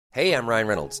Hey, I'm Ryan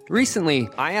Reynolds. Recently,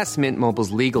 I asked Mint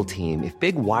Mobile's legal team if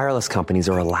big wireless companies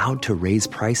are allowed to raise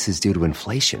prices due to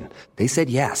inflation. They said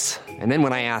yes. And then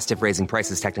when I asked if raising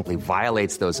prices technically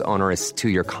violates those onerous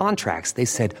two-year contracts, they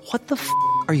said, "What the f***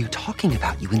 are you talking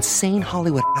about, you insane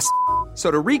Hollywood ass?" So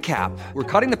to recap, we're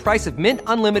cutting the price of Mint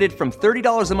Unlimited from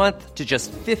 $30 a month to just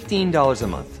 $15 a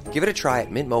month. Give it a try at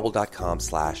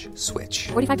mintmobile.com/switch.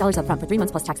 $45 up front for 3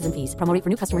 months plus taxes and fees. Promo rate for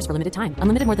new customers for limited time.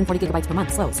 Unlimited more than 40 gigabytes per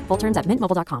month. Slows full terms at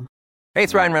mintmobile.com. Hey,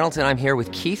 it's Ryan Reynolds, and I'm here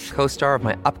with Keith, co-star of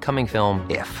my upcoming film,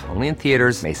 If, only in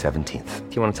theaters May 17th.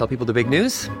 Do you want to tell people the big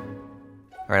news?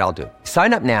 All right, I'll do it.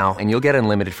 Sign up now and you'll get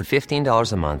unlimited for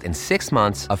 $15 a month and 6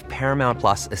 months of Paramount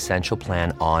Plus Essential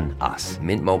Plan on us.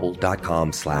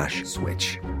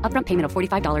 mintmobile.com/switch. Upfront payment of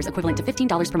 $45 equivalent to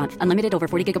 $15 per month. Unlimited over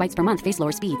 40 gigabytes per month. Face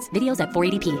lower speeds. Videos at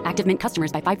 480p. Active Mint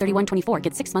customers by 531.24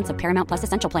 get 6 months of Paramount Plus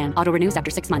Essential Plan. Auto renews after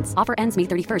 6 months. Offer ends May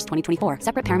 31st, 2024.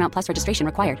 Separate Paramount Plus registration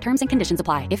required. Terms and conditions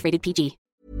apply if rated PG.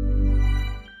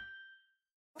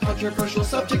 Controversial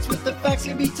subjects with the facts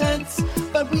can be tense,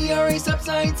 but we are ASAP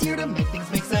Science here to make things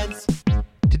make sense.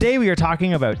 Today we are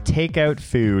talking about takeout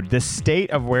food, the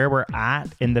state of where we're at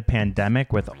in the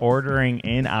pandemic with ordering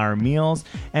in our meals,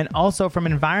 and also from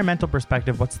an environmental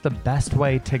perspective, what's the best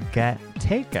way to get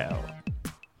takeout?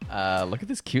 Look at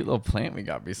this cute little plant we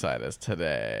got beside us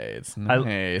today. It's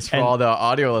nice. For all the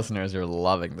audio listeners, you're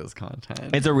loving this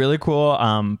content. It's a really cool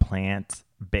plant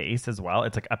base as well.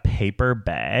 It's like a paper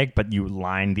bag, but you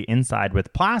line the inside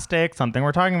with plastic, something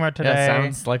we're talking about today. Yeah,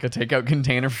 sounds like a takeout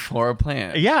container for a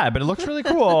plant. Yeah, but it looks really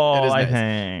cool. It is I nice.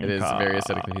 think. It is very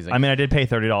aesthetically pleasing. I mean, I did pay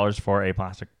 $30 for a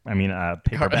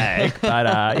paper bag,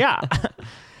 but yeah.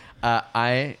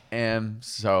 I am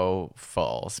so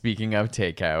full. Speaking of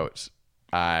takeout,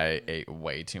 I ate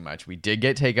way too much. We did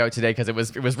get takeout today because it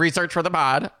was research for the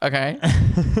pod, okay?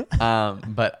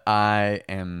 But I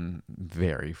am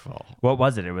very full. What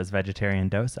was it? It was vegetarian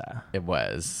dosa. It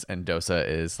was, and dosa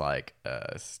is like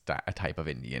a type of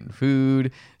Indian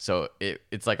food, so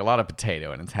it's like a lot of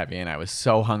potato and it's heavy. And I was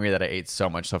so hungry that I ate so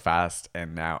much so fast,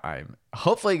 and now I'm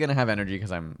hopefully gonna have energy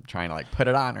because I'm trying to like put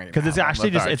it on right now. Because it's actually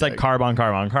it's like carb on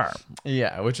carb on carb.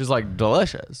 Yeah, which is like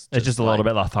delicious. It's just a little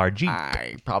bit lethargic.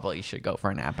 I probably should go for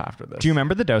a nap after this. Do you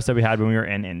remember the dosa we had when we were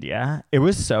in India? It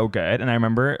was so good, and I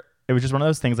remember it was just one of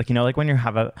those things, like, you know, like when you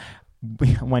have a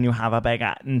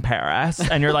baguette in Paris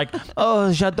and you're like,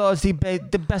 oh, j'adore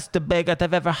the best baguette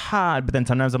I've ever had. But then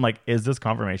sometimes I'm like, is this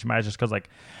confirmation bias just because like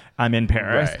I'm in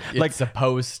Paris? Right. Like, it's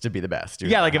supposed to be the best.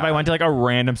 Yeah, like if I went to like a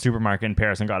random supermarket in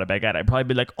Paris and got a baguette, I'd probably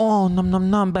be like, oh, nom nom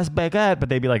nom, best baguette. But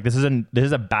they'd be like, this is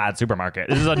a bad supermarket.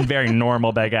 This is a very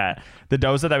normal baguette. The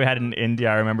dosa that we had in India,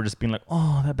 I remember just being like,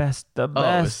 oh, the best it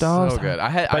was dosa. so good.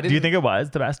 But do you think it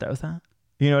was the best dosa?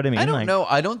 You know what I mean? I don't know.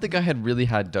 I don't think I had really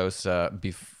had dosa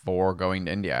before going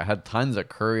to India. I had tons of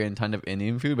curry and tons of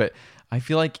Indian food, but I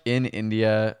feel like in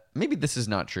India, maybe this is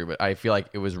not true, but I feel like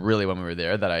it was really when we were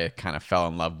there that I kind of fell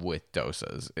in love with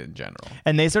dosas in general.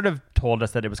 And they sort of told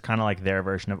us that it was kind of like their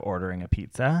version of ordering a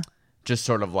pizza. Just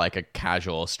sort of like a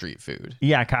casual street food.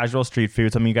 Yeah, casual street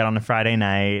food. Something you got on a Friday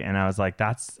night. And I was like,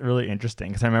 that's really interesting.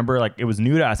 Because I remember like it was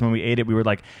new to us. When we ate it, we would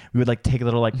like take a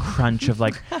little like crunch of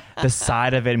like the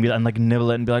side of it and like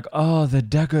nibble it and be like, oh, the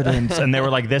decadence. And they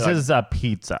were like, this is a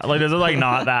pizza. Like this is like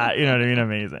not that. You know what I mean?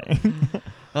 Amazing.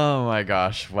 Oh my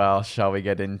gosh. Well, shall we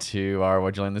get into our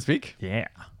What'd You Learn This Week? Yeah.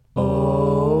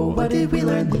 Oh, what did we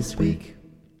learn this week?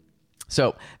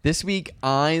 So this week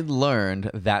I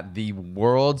learned that the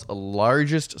world's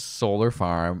largest solar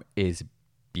farm is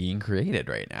being created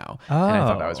right now. Oh. And I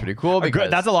thought that was pretty cool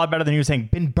because that's a lot better than you saying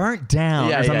been burnt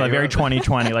down or something like very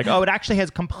 2020. Like, oh, it actually has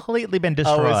completely been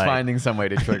destroyed. Always finding some way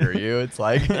to trigger you. It's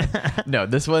like, no,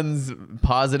 this one's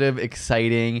positive,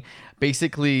 exciting.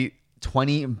 Basically,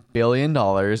 $20 billion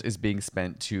is being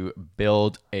spent to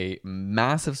build a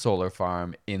massive solar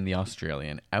farm in the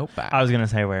Australian outback. I was going to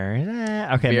say, where is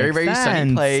it? Okay, very, very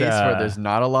sunny place where there's there's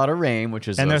not a lot of rain, which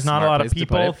is and there's not a lot of place to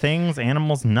put people, it. things,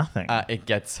 animals, nothing. It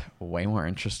gets way more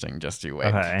interesting. Just you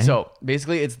wait. Okay. So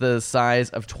basically, it's the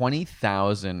size of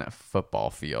 20,000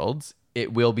 football fields.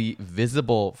 It will be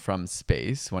visible from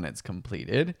space when it's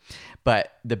completed.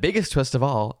 But the biggest twist of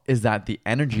all is that the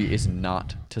energy is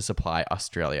not to supply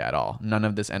Australia at all. None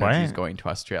of this energy is going to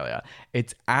Australia.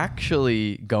 It's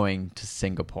actually going to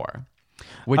Singapore,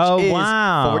 which is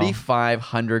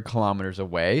 4,500 kilometers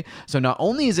away. So not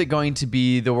only is it going to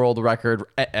be the world record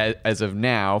as of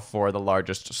now for the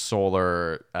largest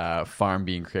solar farm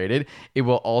being created, it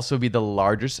will also be the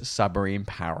largest submarine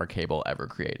power cable ever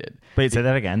created. Wait, say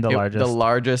that again. The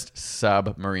largest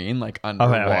submarine, like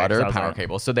underwater power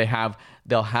cable. So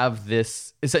they'll have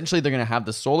this. Essentially, they're going to have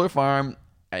the solar farm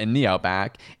in the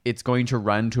outback. It's going to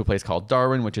run to a place called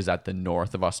Darwin, which is at the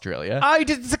north of Australia. Oh,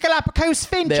 it's a Galapagos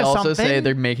finch They or also something. say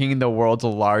they're making the world's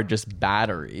largest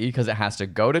battery because it has to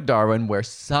go to Darwin, where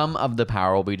some of the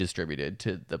power will be distributed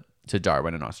to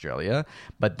Darwin in Australia,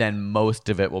 but then most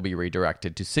of it will be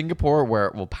redirected to Singapore, where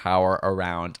it will power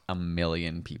around 1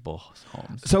 million people's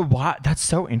homes. So what? That's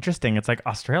so interesting. It's like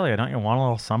Australia. Don't you want a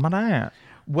little some of that?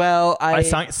 Well,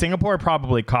 Singapore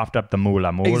probably coughed up the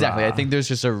moolah. Exactly. I think there's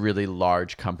just a really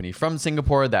large company from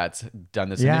Singapore that's done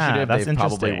this initiative. That's They've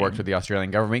probably interesting. worked with the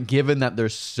Australian government, given that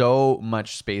there's so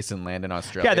much space and land in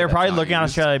Australia. Yeah, they're that's probably not looking at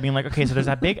used. Australia being like, okay, so there's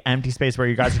that big empty space where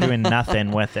you guys are doing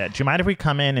nothing with it. Do you mind if we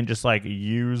come in and just like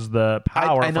use the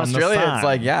power in from Australia, the sun? it's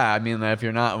like, yeah, I mean, if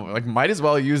you're not, like, might as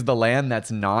well use the land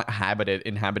that's not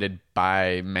inhabited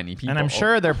by many people. And I'm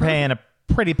sure they're paying a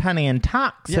pretty penny in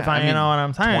tax, if I mean, know what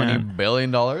I'm saying. $20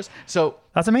 billion. So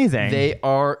That's amazing. they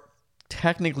are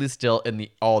technically still in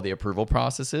all the approval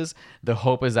processes. The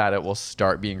hope is that it will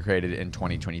start being created in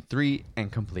 2023 and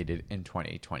completed in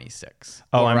 2026.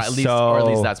 Oh, or I'm at least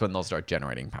so- that's when they'll start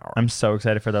generating power. I'm so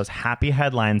excited for those happy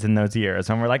headlines in those years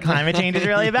when we're like, climate change is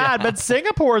really bad, but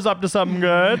Singapore's up to something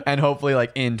good. And hopefully,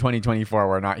 like in 2024,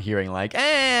 we're not hearing like,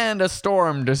 and a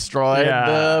storm destroyed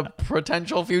the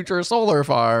potential future solar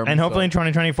farm. And hopefully in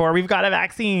 2024, we've got a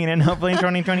vaccine. And hopefully in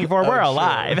 2024, we're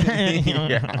alive.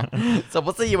 yeah. So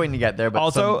we'll see you when you get there. But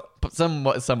Also-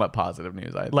 somewhat positive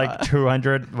news. I Like thought.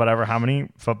 200, whatever, how many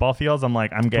football fields? I'm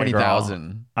like, I'm gay, girl.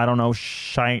 20,000. I don't know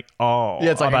shite all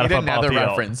Yeah, it's like about I a need football another field.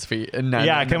 reference fee.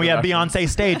 Yeah, can we have Beyonce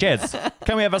stages?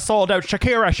 Can we have a sold out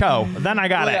Shakira show? Then I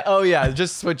got it. Oh yeah,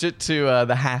 just switch it to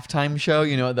the halftime show.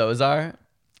 You know what those are?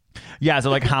 Yeah, so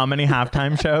like how many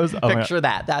halftime shows? Oh my God. Picture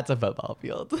that. That's a football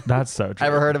field. That's so true.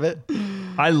 Ever heard of it?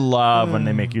 I love when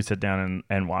they make you sit down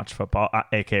and watch football,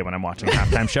 aka when I'm watching a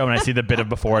halftime show and I see the bit of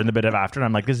before and the bit of after, and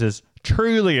I'm like, this is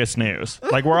truly a snooze.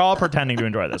 Like, we're all pretending to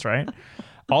enjoy this, right?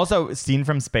 Also, Seen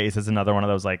from Space is another one of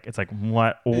those, like, it's like,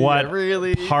 what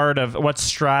really? part of, what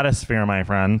stratosphere, my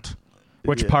friend?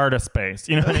 Which part of space?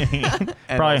 You know what I mean?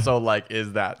 And also, like,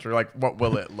 is that true? Like, what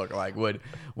will it look like?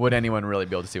 Would anyone really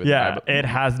be able to see what yeah, it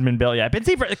hasn't been built yet.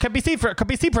 It could be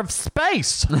seen from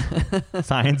space.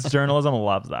 Science journalism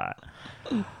loves that.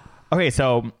 Okay,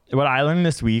 so what I learned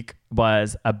this week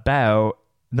was about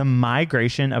the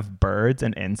migration of birds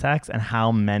and insects and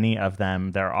how many of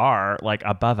them there are, like,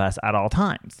 above us at all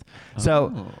times.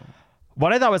 So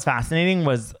what I thought was fascinating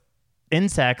was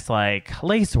insects like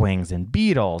lacewings and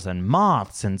beetles and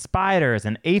moths and spiders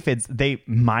and aphids. They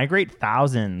migrate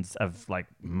thousands of like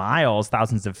miles,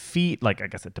 thousands of feet. Like, I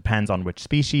guess it depends on which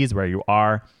species, where you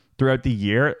are, throughout the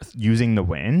year using the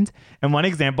wind. And one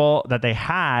example that they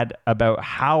had about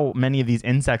how many of these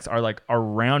insects are like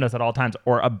around us at all times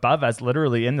or above us,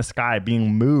 literally in the sky,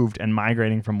 being moved and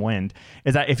migrating from wind,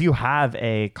 is that if you have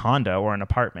a condo or an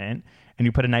apartment and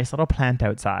you put a nice little plant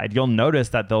outside, you'll notice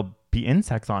that there'll be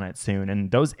insects on it soon. And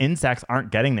those insects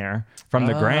aren't getting there from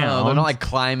the ground. They're not like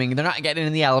climbing. They're not getting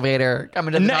in the elevator,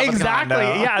 coming to the top of the Exactly.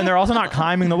 condo. Yeah, and they're also not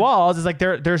climbing the walls. It's like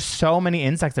there's so many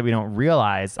insects that we don't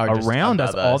realize Are just around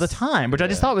us above all us. the time, which I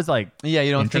just thought was like Yeah,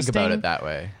 you don't think about interesting. it that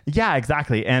way. Yeah,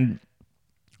 exactly. And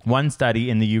one study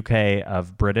in the UK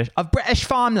of British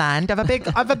farmland of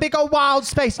a big old wild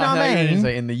space. Know what I you mean?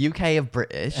 say in the UK of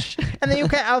British. In the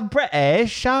UK of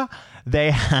British,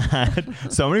 they had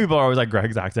so many people are always like,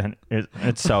 Greg's accent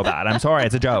it's so bad. I'm sorry,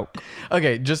 it's a joke.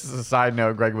 Okay, just as a side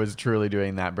note, Greg was truly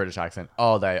doing that British accent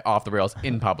all day, off the rails,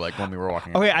 in public when we were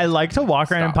walking. Okay, I like to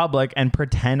walk around in Stop. public and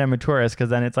pretend I'm a tourist because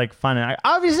then it's like fun. And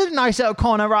obviously, a nice little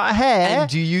corner right here. And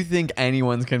do you think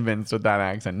anyone's convinced with that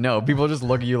accent? No, people just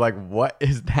look at you like, what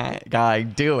is that guy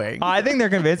doing? I think they're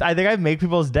convinced. I think I make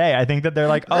people's day. I think that they're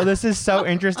like, oh, this is so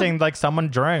interesting. Like someone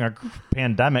during a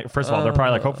pandemic. First of all, they're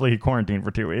probably like, hopefully he quarantined for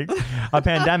 2 weeks. A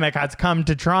pandemic has come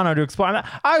to Toronto to explore. I'm like,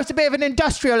 oh, it's a bit of an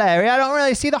industrial area. I don't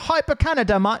really see the hype of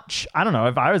Canada much. I don't know.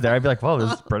 If I was there, I'd be like, well,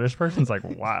 this British person's like,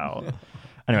 wow.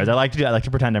 Anyways, I like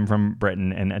to pretend I'm from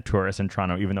Britain and a tourist in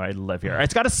Toronto, even though I live here.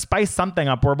 It's got to spice something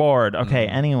up. We're bored. Okay.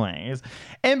 Anyways,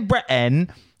 in Britain,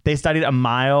 they studied a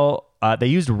mile. They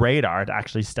used radar to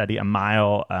actually study a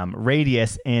mile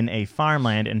radius in a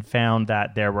farmland and found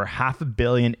that there were 500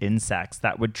 million insects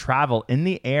that would travel in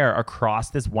the air across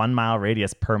this 1 mile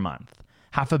radius per month.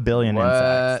 500 million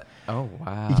insects. Oh,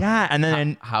 wow. Yeah. And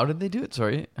then How did they do it?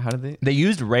 Sorry. How did they? they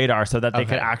used radar so that they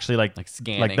could Okay. actually like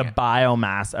scanning the it.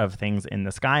 biomass of things in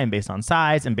the sky, and based on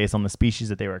size and based on the species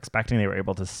that they were expecting, they were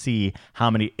able to see how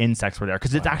many insects were there,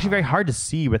 because it's actually very hard to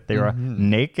see with their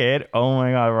naked. Oh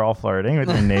my god, we're all flirting with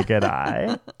your naked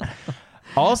eye.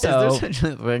 Also, is there such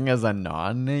a thing as a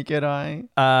non-naked eye?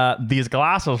 these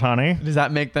glasses, honey. Does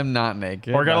that make them not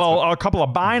naked? Or get a couple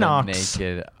of The binocs.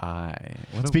 naked eye.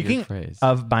 What a Speaking weird phrase.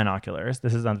 of binoculars,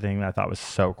 this is something that I thought was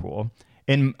so cool.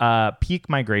 In peak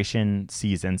migration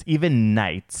seasons, even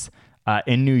nights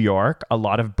in New York, a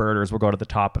lot of birders will go to the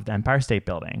top of the Empire State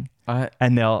Building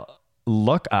and they'll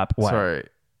look up. What? Sorry,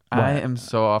 I am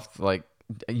so off. Like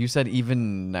you said,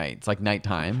 even nights, like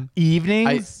nighttime.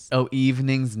 Evenings?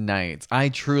 Evenings, nights. I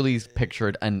truly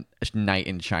pictured a knight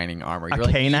in shining armor. A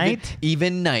K-knight?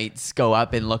 Even nights go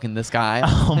up and look in the sky.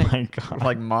 Oh my God.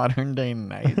 Like modern day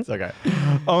knights. Okay.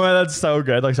 Oh man, that's so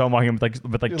good. Like someone walking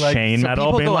with chain so metal,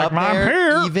 people being go like, up "I'm there,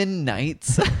 here." Even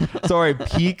nights. Sorry,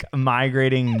 peak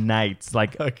migrating nights,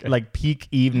 like peak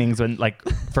evenings when, like,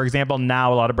 for example,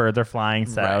 now a lot of birds are flying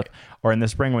south, Right. or in the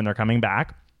spring when they're coming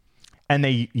back, and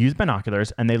they use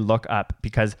binoculars and they look up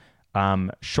because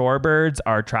shorebirds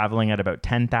are traveling at about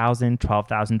 10,000,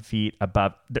 12,000 feet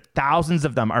above. Thousands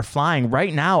of them are flying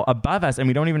right now above us, and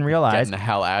we don't even realize. Getting the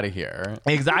hell out of here.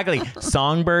 Exactly.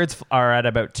 Songbirds are at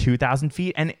about 2,000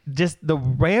 feet. And just the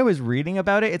way I was reading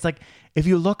about it, it's like if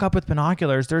you look up with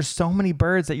binoculars, there's so many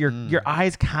birds that your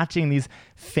eyes catching these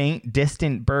faint,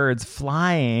 distant birds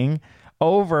flying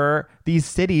over these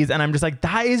cities. And I'm just like,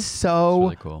 that is so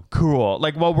really cool.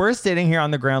 Like while we're sitting here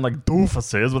on the ground like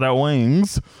doofuses without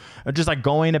wings, just like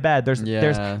going to bed, there's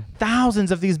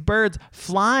thousands of these birds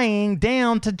flying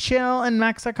down to chill in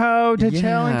Mexico, to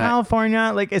chill in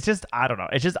California. Like it's just, I don't know.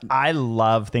 It's just, I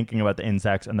love thinking about the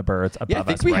insects and the birds above us. Yeah, I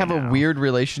think we have a weird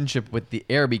relationship with the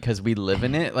air because we live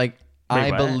in it. Like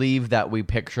I believe that we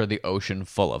picture the ocean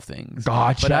full of things.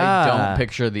 Gotcha. But I don't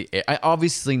picture the air. I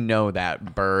obviously know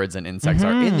that birds and insects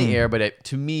are in the air, but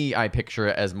to me, I picture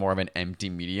it as more of an empty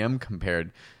medium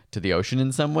compared to the ocean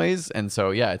in some ways. And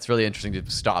so, yeah, it's really interesting to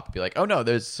stop and be like, oh no,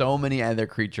 there's so many other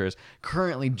creatures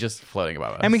currently just floating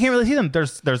above us. And we can't really see them.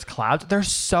 There's clouds. They're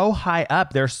so high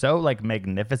up. They're so like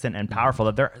magnificent and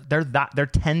powerful that they're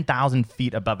 10,000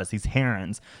 feet above us. These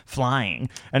herons flying,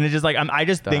 and it's just like I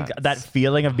just think that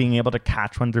feeling of being able to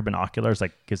catch one through binoculars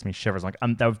like gives me shivers. Like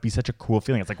that would be such a cool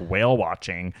feeling. It's like whale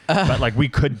watching, but like we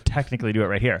could technically do it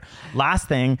right here. Last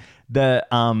thing,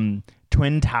 the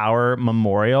Twin Tower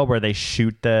Memorial, where they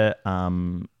shoot the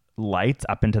lights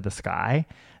up into the sky,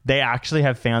 they actually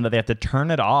have found that they have to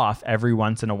turn it off every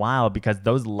once in a while because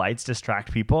those lights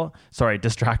distract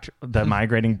the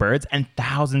migrating birds, and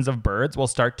thousands of birds will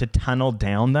start to tunnel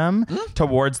down them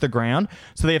towards the ground.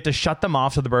 So they have to shut them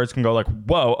off so the birds can go like,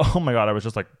 whoa, oh my God, I was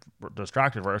just like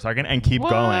distracted for a second, and keep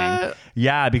going.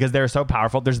 Yeah, because they're so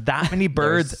powerful. There's that many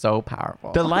birds. So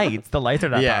powerful. The lights are that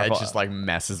powerful. Yeah, it just like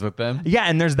messes with them. Yeah,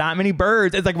 and there's that many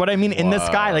birds. It's like what I mean in the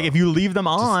sky. Like if you leave them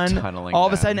on, all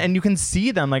of a sudden, and you can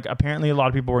see them. Like apparently a lot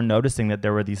of people were noticing that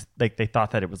there were these, like they thought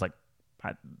that it was like,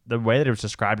 the way that it was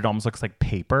described, it almost looks like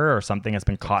paper or something has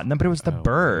been caught in them, but it was the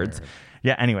birds. Weird.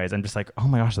 Yeah, anyways, I'm just like, oh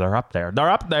my gosh, they're up there. They're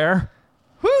up there.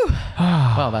 Whew.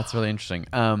 Wow, that's really interesting.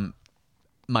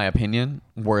 My opinion,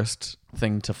 worst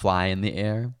thing to fly in the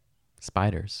air,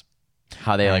 spiders.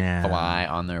 How they like fly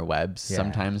on their webs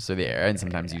sometimes through the air, and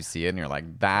sometimes you see it and you're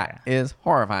like, that is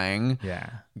horrifying. Yeah.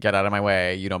 Get out of my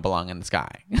way. You don't belong in the sky.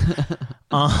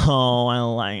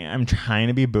 I'm trying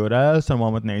to be Buddhist and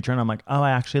one with nature, and I'm like, oh,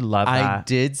 I actually love that. I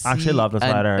did see actually love the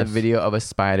spiders. A video of a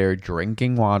spider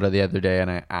drinking water the other day,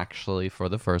 and I actually, for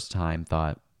the first time,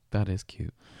 thought, that is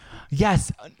cute.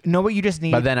 Yes. Know what you just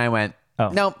need? But then I went,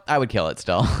 no, I would kill it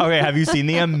still. Okay, have you seen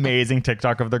the amazing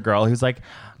TikTok of the girl who's like,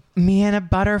 me and a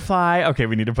butterfly? Okay,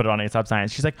 we need to put it on ASAP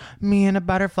Science. She's like, me and a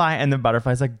butterfly, and the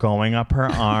butterfly's like going up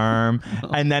her arm,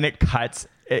 and then it cuts.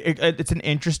 It's an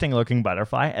interesting looking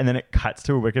butterfly, and then it cuts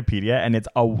to a Wikipedia, and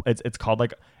it's called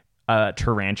like a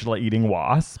tarantula eating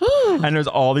wasp. And there's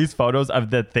all these photos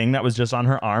of the thing that was just on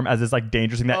her arm as this like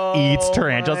dangerous thing that eats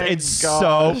tarantulas. It's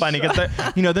so funny because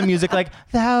the music like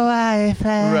the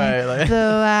Wi-Fi, right? Like, the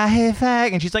Wi-Fi,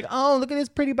 and she's like, oh, look at this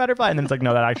pretty butterfly, and then it's like,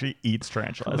 no, that actually eats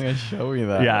tarantulas. I'm gonna show you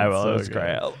that. Yeah, I will. It was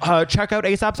great. Check out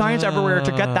ASAP Science everywhere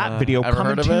to get that video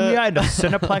coming to you in a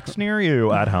Cineplex near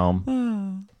you at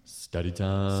home. Study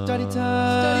time. Study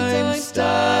time.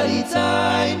 Study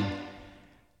time.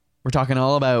 We're talking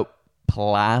all about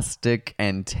plastic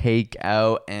and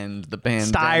takeout and the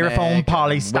pandemic. Styrofoam,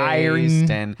 polystyrene.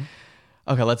 And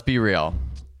okay, let's be real.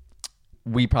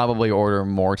 We probably order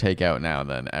more takeout now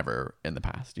than ever in the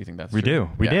past. Do you think that's true?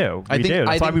 We do.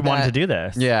 That's why we wanted to do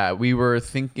this. Yeah, we've been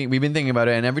thinking about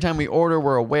it, and every time we order,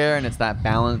 we're aware, and it's that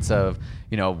balance of,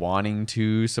 wanting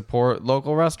to support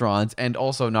local restaurants and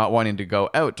also not wanting to go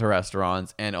out to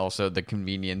restaurants, and also the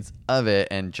convenience of it,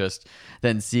 and just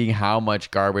then seeing how much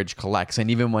garbage collects.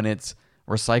 And even when it's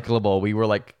recyclable. We were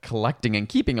like collecting and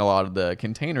keeping a lot of the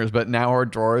containers, but now our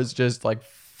drawer is just like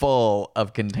full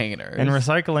of containers. And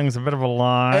recycling's a bit of a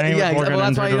lie. Yeah, well,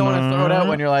 that's why you don't want to throw it out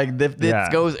when you're like, this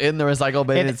goes in the recycle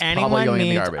bin. If It's probably going in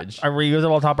the garbage. a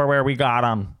reusable Tupperware, we got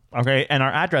them. Okay, and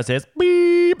our address is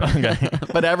beep. Okay.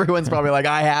 But everyone's probably like,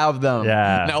 I have them.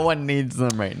 Yeah. No one needs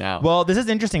them right now. Well, this is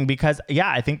interesting because,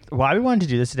 I think why we wanted to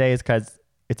do this today is because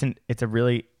it's a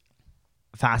really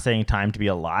fascinating time to be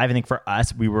alive. I think for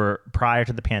us, we were prior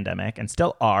to the pandemic and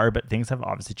still are, but things have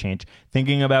obviously changed.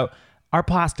 Thinking about our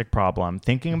plastic problem,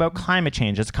 thinking about climate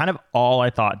change. It's kind of all I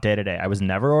thought day to day. I was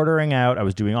never ordering out. I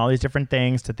was doing all these different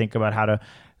things to think about how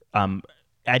to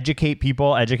educate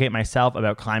people, educate myself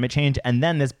about climate change. And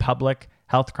then this public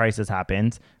health crisis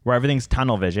happens where everything's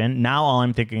tunnel vision. Now all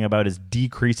I'm thinking about is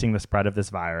decreasing the spread of this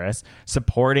virus,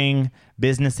 supporting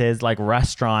businesses like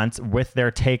restaurants with their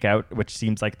takeout, which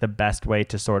seems like the best way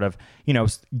to sort of,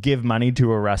 give money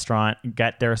to a restaurant,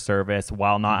 get their service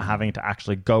while not having to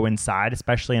actually go inside,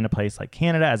 especially in a place like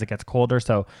Canada as it gets colder.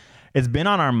 So it's been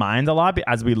on our minds a lot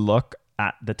as we look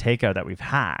at the takeout that we've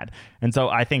had. And so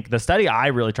I think the study I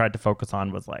really tried to focus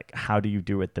on was like, how do you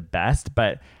do it the best?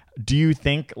 But do you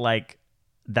think like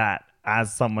that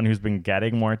as someone who's been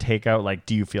getting more takeout, like,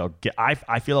 do you feel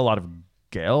I feel a lot of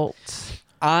guilt.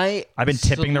 I've been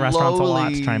tipping the restaurants a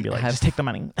lot to try and be like, just take the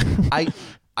money.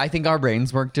 I think our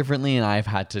brains work differently, and I've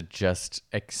had to just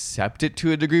accept it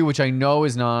to a degree, which I know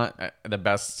is not the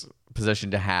best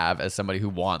position to have as somebody who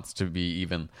wants to be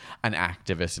even an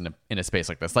activist in a space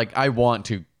like this. Like, I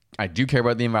do care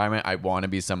about the environment. I want to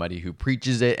be somebody who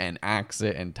preaches it and acts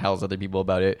it and tells other people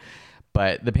about it.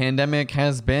 But the pandemic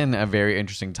has been a very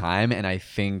interesting time, and I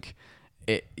think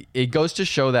it goes to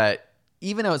show that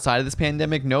even outside of this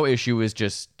pandemic, no issue is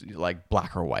just like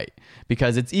black or white,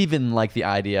 because it's even like the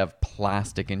idea of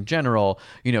plastic in general.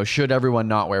 Should everyone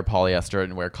not wear polyester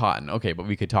and wear cotton? Okay, but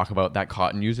we could talk about that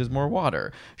cotton uses more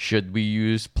water. Should we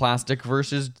use plastic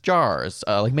versus jars,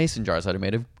 like mason jars that are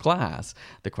made of glass?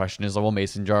 The question is, well,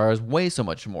 mason jars weigh so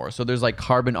much more. So there's like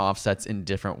carbon offsets in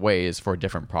different ways for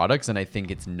different products. And I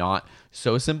think it's not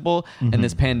so simple. Mm-hmm. And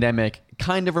this pandemic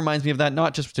kind of reminds me of that,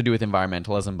 not just to do with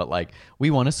environmentalism, but like,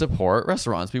 we want to support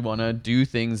restaurants. We want to do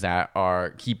things that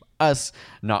keep us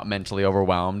not mentally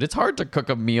overwhelmed. It's hard to cook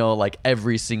a meal like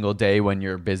every single day when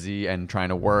you're busy and trying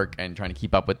to work and trying to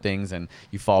keep up with things, and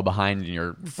you fall behind and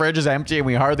your fridge is empty and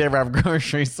we hardly ever have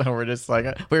groceries. So we're just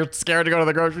like, we're scared to go to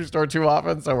the grocery store too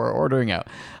often, so we're ordering out.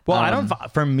 Well,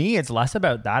 for me, it's less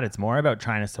about that. It's more about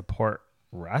trying to support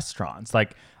restaurants.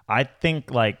 Like, I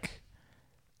think like,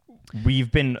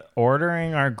 we've been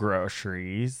ordering our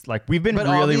groceries. Like, we've been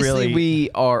really. We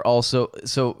are also,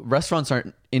 so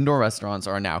indoor restaurants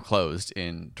are now closed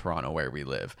in Toronto where we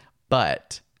live,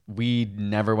 but we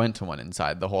never went to one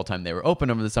inside the whole time they were open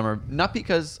over the summer. Not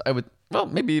because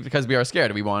maybe because we are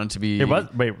scared. We wanted to be.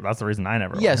 That's the reason I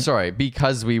never. Yeah, went. Sorry,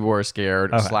 because we were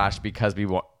scared / because we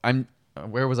want.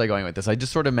 Where was I going with this? I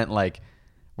just sort of meant like,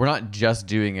 we're not just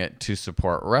doing it to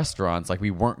support restaurants. Like,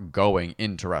 we weren't going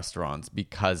into restaurants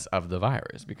because of the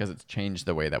virus, because it's changed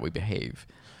the way that we behave.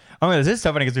 Oh, this is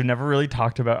so funny because we've never really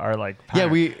talked about our like.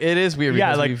 Pattern. Yeah, it is weird.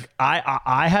 Yeah, like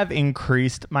I have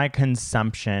increased my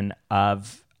consumption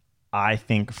of, I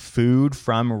think, food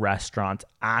from restaurants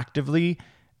actively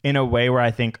in a way where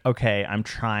I think, okay, I'm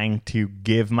trying to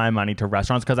give my money to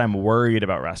restaurants because I'm worried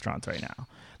about restaurants right now.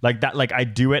 Like that, like I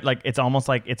do it, like it's almost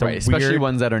like it's right, especially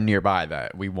ones that are nearby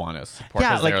that we want to support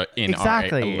because they're in our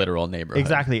literal neighborhood.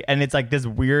 Exactly, and it's like this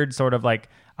weird sort of like,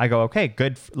 I go, okay,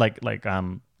 good,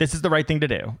 this is the right thing to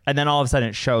do, and then all of a sudden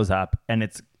it shows up and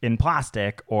it's in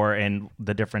plastic or in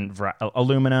the different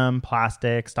aluminum,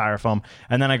 plastic, styrofoam,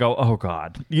 and then I go, oh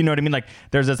god, you know what I mean? Like,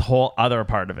 there's this whole other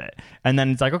part of it, and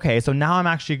then it's like, okay, so now I'm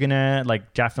actually gonna,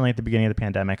 like, definitely at the beginning of the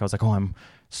pandemic, I was like, oh, I'm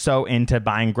so into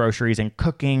buying groceries and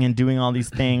cooking and doing all these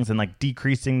things and like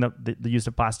decreasing the use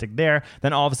of plastic there.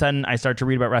 Then all of a sudden I start to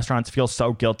read about restaurants, feel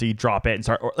so guilty, drop it, and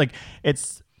start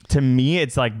it's, to me,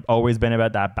 it's like always been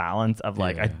about that balance of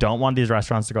like, I don't want these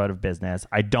restaurants to go out of business.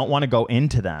 I don't want to go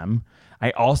into them.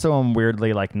 I also am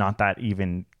weirdly like not that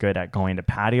even good at going to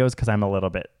patios because I'm a little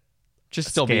bit just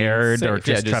still scared or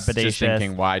just trepidatious. Just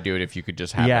thinking, why do it if you could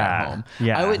just have it at home?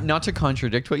 Yeah. I would, not to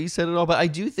contradict what you said at all, but I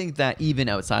do think that even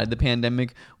outside the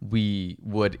pandemic, we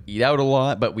would eat out a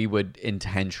lot, but we would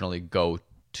intentionally go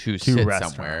to sit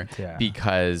somewhere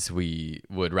because we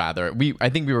would rather. I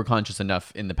think we were conscious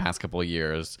enough in the past couple of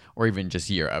years, or even just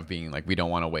year, of being like, we don't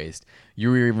want to waste. You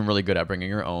were even really good at bringing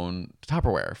your own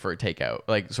Tupperware for takeout.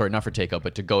 Like, sorry, not for takeout,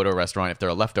 but to go to a restaurant if there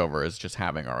are leftovers, just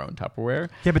having our own Tupperware.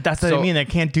 Yeah, but that's what I mean. I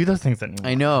can't do those things anymore.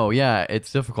 I know. Yeah,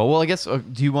 it's difficult. Well, I guess.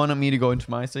 Do you want me to go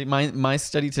into my study? My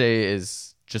study today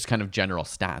is just kind of general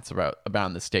stats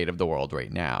about the state of the world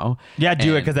right now. Yeah,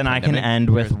 do it, And because then I can pandemic, end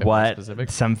or with is it a bit more what specific?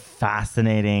 some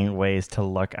fascinating ways to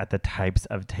look at the types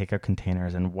of takeout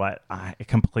containers and what it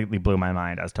completely blew my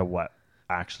mind as to what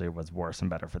actually was worse and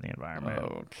better for the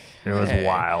environment. It was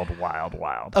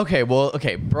wild. Okay, well,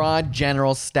 broad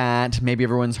general stat. Maybe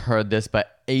everyone's heard this,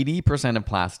 but 80% of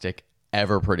plastic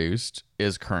ever produced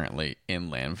is currently in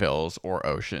landfills or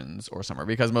oceans or somewhere,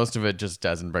 because most of it just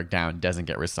doesn't break down, doesn't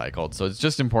get recycled. So it's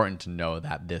just important to know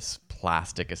that this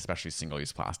plastic, especially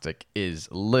single-use plastic, is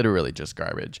literally just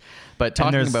garbage. But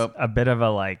talking there's about a bit of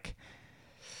a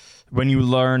when you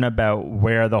learn about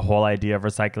where the whole idea of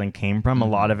recycling came from, a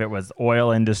lot of it was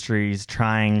oil industries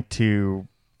trying to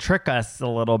trick us a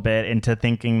little bit into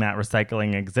thinking that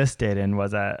recycling existed and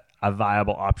was a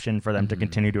viable option for them to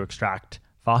continue to extract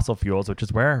fossil fuels, which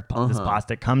is where this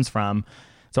plastic comes from.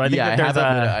 So I think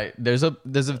that there's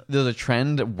a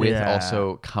trend with Yeah.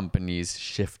 also companies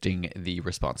shifting the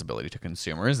responsibility to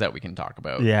consumers that we can talk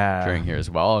about Yeah. during here as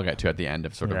well. I'll get to at the end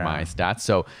of sort of Yeah. my stats.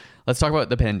 So let's talk about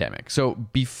the pandemic. So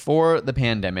before the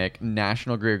pandemic,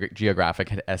 National Geographic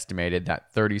had estimated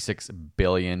that 36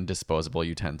 billion disposable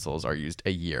utensils are used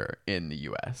a year in the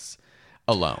US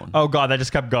alone. Oh God, that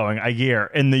just kept going. A year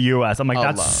in the US. I'm like,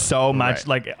 that's Alone. so much.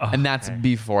 Right. And that's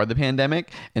before the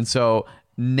pandemic. And so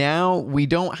now we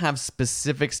don't have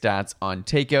specific stats on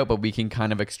takeout, but we can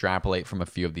kind of extrapolate from a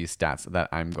few of these stats that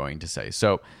I'm going to say.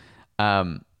 So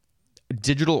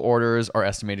digital orders are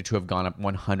estimated to have gone up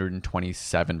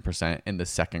 127% in the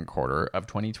second quarter of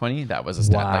 2020. That was a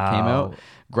stat that came out.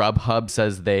 Grubhub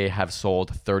says they have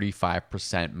sold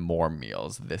 35% more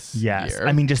meals this year.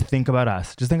 I mean, just think about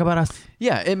us.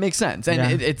 Yeah, it makes sense.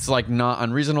 And it's like not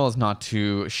unreasonable. It's not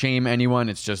to shame anyone.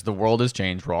 It's just the world has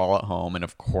changed. We're all at home. And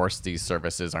of course, these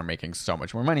services are making so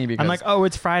much more money because I'm like, oh,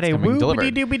 it's Friday. coming delivered.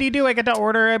 Woo-biddy-doo-biddy-doo. I get to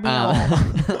order a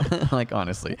meal. like,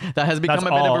 honestly, that has become That's a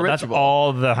bit of a that's ritual.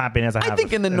 all the happiness I have. I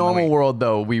think in the normal world,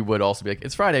 though, we would also be like,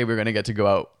 it's Friday. We're going to get to go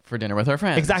out for dinner with our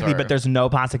friends. Exactly, or- but there's no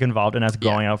plastic involved in us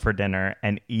going out for dinner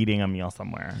and eating a meal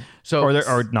somewhere. So-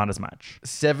 or not as much.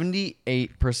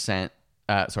 78%,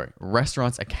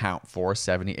 restaurants account for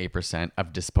 78%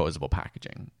 of disposable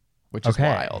packaging, which is Okay.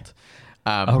 wild.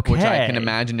 Which I can Okay.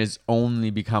 imagine is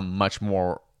only become much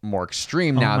more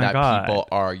extreme now my that God. people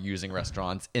are using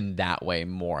restaurants in that way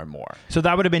more and more. So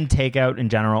that would have been takeout in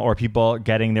general, or people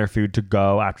getting their food to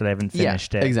go after they haven't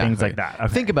finished it. Exactly. Things like that. Okay.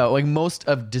 Think about like most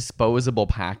of disposable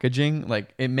packaging.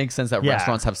 Like it makes sense that Yeah.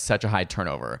 restaurants have such a high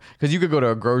turnover because you could go to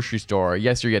a grocery store.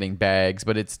 Yes, you're getting bags,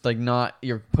 but it's like not.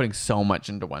 You're putting so much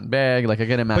into one bag. Like I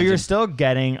can imagine. But you're still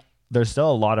getting. There's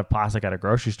still a lot of plastic at a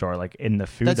grocery store, like in the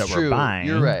food That's that true. we're buying.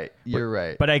 You're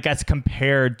right. But I guess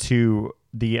compared to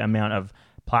the amount of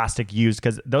plastic used,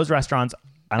 because those restaurants,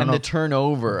 I don't and know. the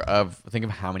turnover of think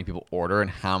of how many people order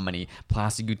and how many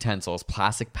plastic utensils,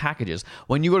 plastic packages.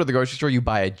 When you go to the grocery store, you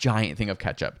buy a giant thing of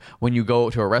ketchup. When you go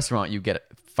to a restaurant, you get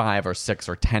 5 or 6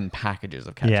 or 10 packages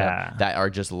of ketchup that are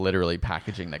just literally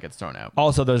packaging that gets thrown out.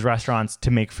 Also, those restaurants to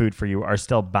make food for you are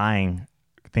still buying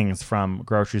things from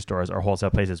grocery stores or wholesale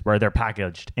places where they're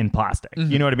packaged in plastic.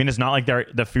 You know what I mean? It's not like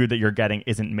the food that you're getting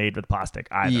isn't made with plastic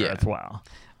either as well.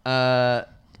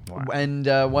 And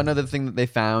one other thing that they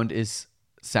found is,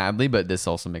 sadly, but this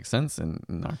also makes sense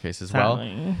in our case as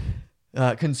well,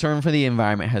 concern for the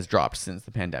environment has dropped since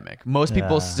the pandemic. Most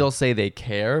people still say they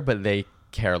care, but they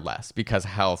care less because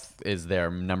health is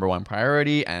their number one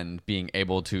priority, and being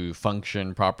able to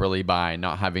function properly by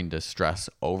not having to stress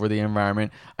over the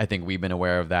environment. I think we've been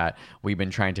aware of that. We've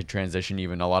been trying to transition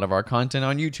even a lot of our content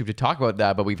on YouTube to talk about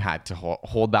that, but we've had to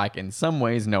hold back in some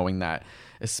ways, knowing that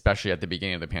especially at the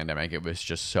beginning of the pandemic, it was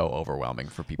just so overwhelming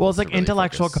for people. Well, it's to like really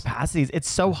intellectual focus. capacities. It's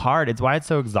so hard. It's why it's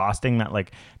so exhausting that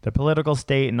like the political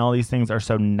state and all these things are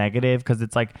so negative, because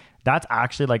it's like that's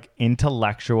actually like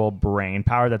intellectual brain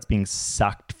power that's being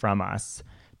sucked from us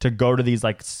to go to these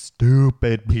like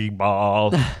stupid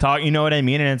people talk. You know what I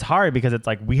mean? And it's hard because it's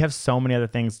like we have so many other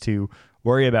things to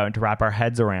worry about and to wrap our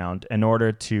heads around in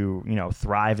order to, you know,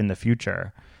 thrive in the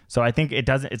future. So I think it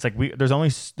doesn't, it's like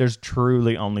there's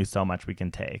truly only so much we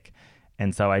can take.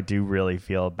 And so I do really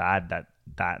feel bad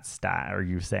that stat, or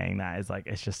you saying that, is like,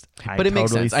 it's just, But it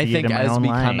makes sense. I think as we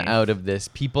come out of this,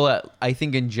 people, I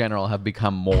think in general, have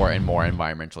become more and more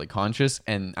environmentally conscious.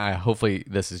 And hopefully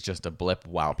this is just a blip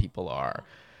while people are,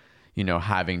 you know,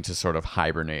 having to sort of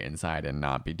hibernate inside and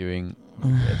not be doing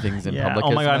things in public.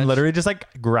 Oh my as God, I'm much. literally just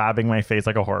like grabbing my face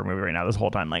like a horror movie right now this whole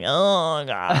time. Like, oh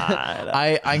God.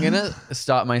 I'm going to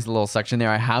stop my little section there.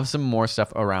 I have some more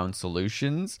stuff around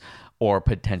solutions or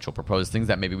potential proposed things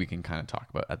that maybe we can kind of talk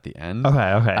about at the end. Okay.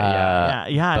 Yeah,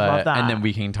 I love that. And then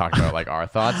we can talk about like our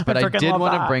thoughts. But I freaking did love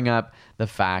want to that. bring up the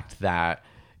fact that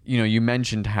you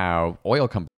mentioned how oil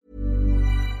companies.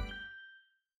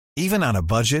 Even on a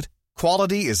budget,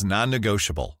 quality is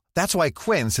non-negotiable. That's why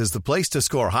Quince is the place to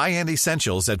score high-end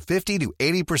essentials at 50 to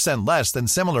 80% less than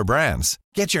similar brands.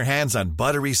 Get your hands on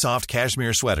buttery soft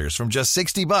cashmere sweaters from just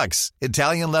 $60,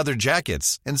 Italian leather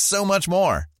jackets, and so much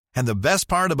more. And the best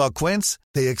part about Quince,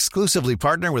 they exclusively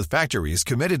partner with factories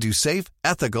committed to safe,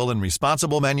 ethical, and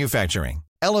responsible manufacturing.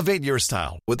 Elevate your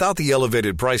style without the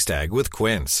elevated price tag with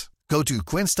Quince. Go to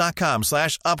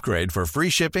quince.com/upgrade for free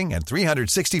shipping and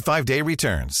 365-day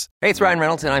returns. Hey, it's Ryan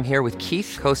Reynolds, and I'm here with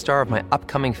Keith, co-star of my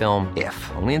upcoming film,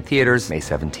 If, only in theaters May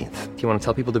 17th. Do you want to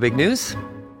tell people the big news?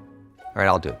 All right,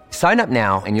 I'll do it. Sign up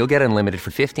now and you'll get unlimited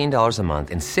for $15 a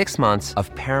month and 6 months of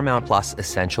Paramount Plus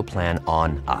Essential Plan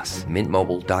on us.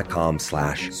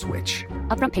 MintMobile.com/switch.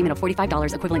 Upfront payment of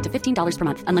 $45 equivalent to $15 per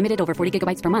month. Unlimited over 40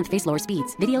 gigabytes per month. Face lower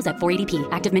speeds. Videos at 480p.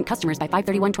 Active Mint customers by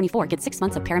 531.24 get 6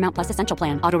 months of Paramount Plus Essential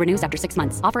Plan. Auto renews after 6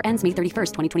 months. Offer ends May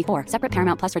 31st, 2024. Separate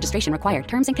Paramount Plus registration required.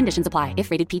 Terms and conditions apply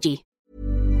if rated PG.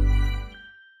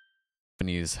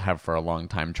 Companies have for a long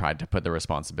time tried to put the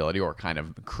responsibility or kind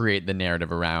of create the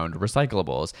narrative around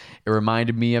recyclables. It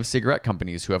reminded me of cigarette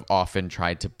companies who have often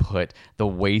tried to put the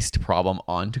waste problem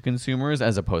onto consumers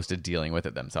as opposed to dealing with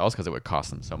it themselves because it would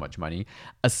cost them so much money.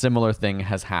 A similar thing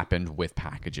has happened with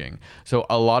packaging. So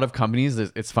a lot of companies,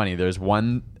 it's funny, there's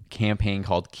one campaign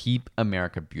called Keep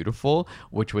America Beautiful,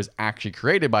 which was actually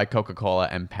created by Coca-Cola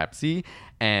and Pepsi,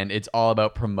 and it's all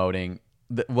about promoting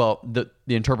the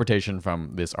interpretation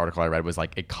from this article I read was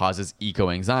like it causes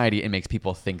eco-anxiety. It makes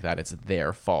people think that it's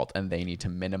their fault and they need to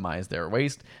minimize their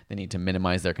waste. They need to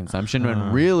minimize their consumption.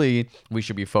 When really we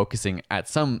should be focusing at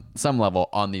some level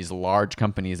on these large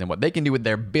companies and what they can do with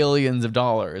their billions of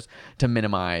dollars to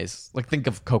minimize. Like think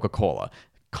of Coca-Cola.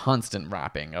 Constant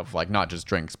wrapping of like not just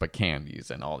drinks but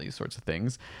candies and all these sorts of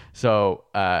things. So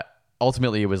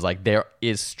ultimately, it was like there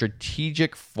is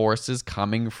strategic forces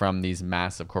coming from these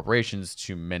massive corporations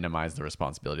to minimize the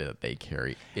responsibility that they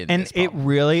carry in and this problem. It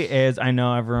really is. I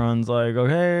know everyone's like,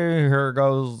 okay, here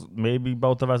goes maybe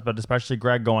both of us, but especially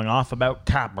Greg going off about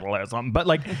capitalism. But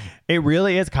like, it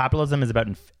really is. Capitalism is about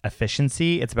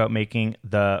efficiency. It's about making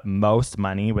the most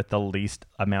money with the least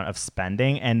amount of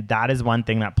spending. And that is one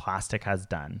thing that plastic has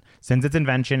done. Since its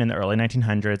invention in the early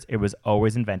 1900s, it was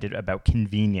always invented about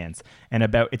convenience and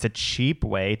about it's a cheap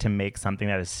way to make something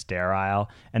that is sterile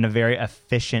and a very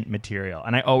efficient material.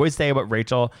 And I always say what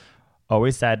Rachel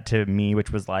always said to me, which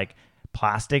was like,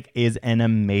 plastic is an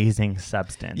amazing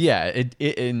substance. Yeah, it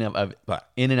in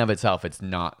and of itself, it's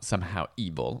not somehow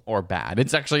evil or bad.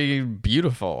 It's actually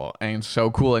beautiful and so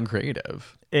cool and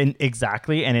creative.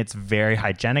 Exactly. And it's very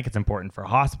hygienic. It's important for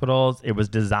hospitals. It was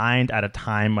designed at a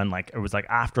time when like it was like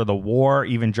after the war,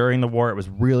 even during the war, it was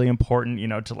really important,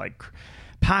 to like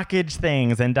package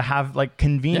things and to have like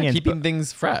convenience. Keeping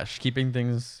things fresh, keeping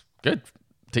things good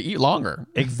to eat longer.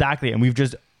 Exactly. And we've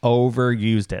just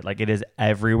overused it. Like it is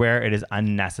everywhere. It is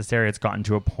unnecessary. It's gotten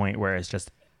to a point where it's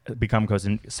just become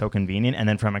so convenient. And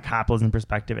then from a capitalism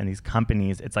perspective and these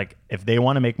companies, it's like if they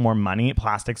want to make more money,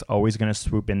 plastic's always going to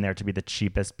swoop in there to be the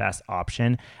cheapest, best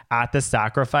option at the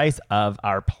sacrifice of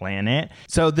our planet.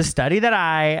 So the study that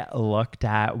I looked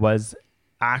at was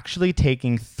actually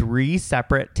taking 3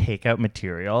 separate takeout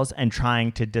materials and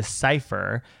trying to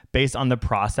decipher based on the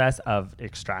process of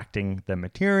extracting the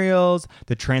materials,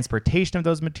 the transportation of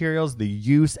those materials, the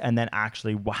use, and then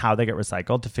actually how they get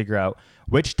recycled to figure out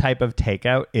which type of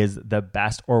takeout is the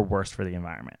best or worst for the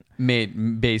environment.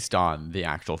 Made based on the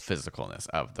actual physicalness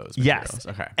of those materials. Yes.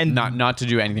 Okay. And not to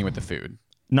do anything with the food.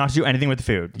 Not to do anything with the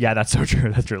food. Yeah, that's so true.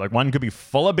 That's true. Like one could be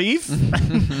full of beef,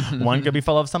 one could be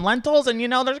full of some lentils, and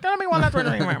there's going to be one that's for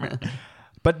the environment.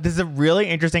 But there's a really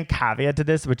interesting caveat to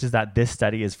this, which is that this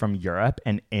study is from Europe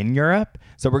and in Europe.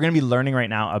 So we're going to be learning right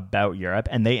now about Europe,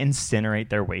 and they incinerate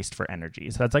their waste for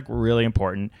energy. So that's like really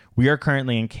important. We are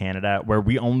currently in Canada where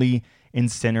we only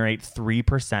incinerate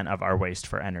 3% of our waste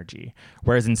for energy.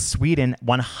 Whereas in Sweden,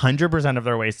 100% of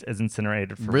their waste is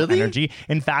incinerated for energy.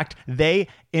 In fact, they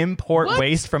import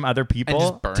waste from other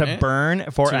people to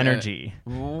burn for energy.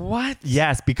 What?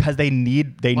 Yes, because they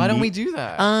need. Why don't we do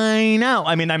that? I know.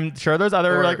 I mean, I'm sure there's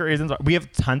other reasons. We have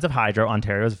tons of hydro.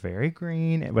 Ontario is very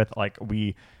green with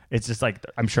it's just like,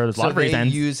 I'm sure there's a lot of reasons.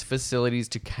 So they use facilities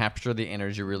to capture the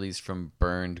energy released from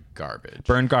burned garbage.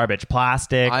 Burned garbage,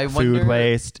 plastic, food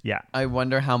waste. Yeah. I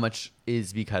wonder how much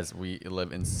is because we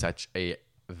live in such a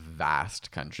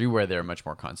vast country where they're a much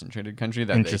more concentrated country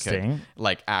that they could,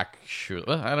 actually,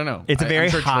 I don't know. It's a very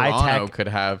I'm sure high Toronto tech. could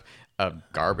have a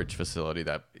garbage facility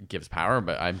that gives power,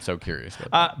 but I'm so curious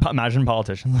about that. Imagine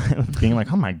politicians being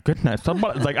like, oh my goodness.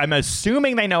 It's like, I'm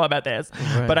assuming they know about this.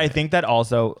 Right. But I think that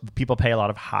also people pay a lot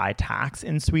of high tax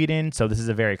in Sweden. So this is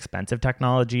a very expensive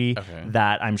technology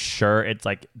that I'm sure it's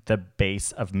like the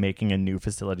base of making a new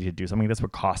facility to do something. This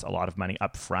would cost a lot of money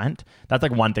up front. That's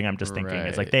like one thing I'm just thinking.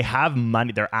 It's like they have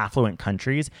money. They're affluent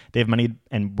countries. They have money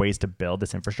and ways to build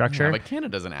this infrastructure. Yeah, but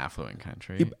Canada's an affluent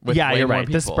country. Yeah, you're right.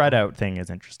 The spread out thing is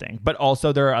interesting. But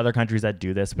also there are other countries that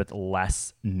do this with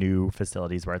less new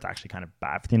facilities where it's actually kind of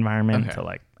bad for the environment. So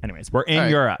like, anyways, we're in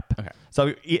Europe. Okay.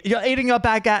 So you're eating your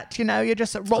baguette, you know, you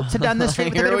just rolled it down the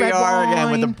street with a bit of red wine.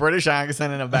 Again with a British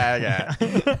accent and a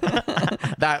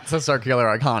baguette. That's a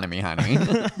circular economy, honey.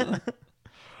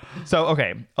 So,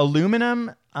 okay,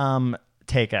 aluminum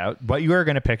takeout. What you are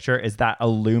going to picture is that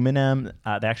aluminum.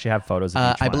 They actually have photos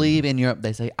of each I one. believe in Europe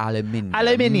they say aluminium.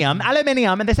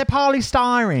 Aluminium, and they say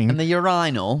polystyrene. And the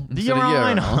urinal. The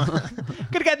urinal.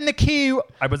 Gonna get in the queue.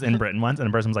 I was in Britain once, and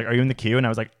a person was like, "Are you in the queue?" And I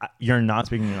was like, "You're not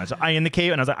speaking English." So, "Are you in the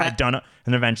queue?" And I was like, "I don't know."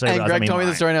 And eventually, and Greg told me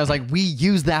the story, and I was like, "We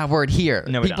use that word here.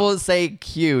 No, we People don't. say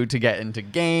queue to get into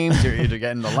games or to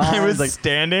get into lines." I was like,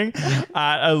 standing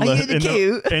at you in the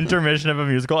queue? the intermission of a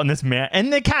musical, and this man in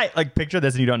the K, like picture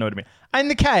this, and you don't know what I mean. I'm in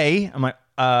the K. I'm like,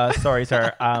 sorry,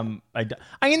 sir. I'm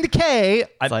in the K.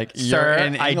 it's like, sir, you're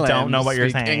in England, I don't know what you're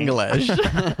speak saying. English.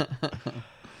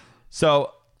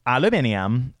 So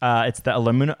aluminium, it's the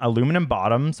aluminum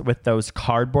bottoms with those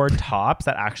cardboard tops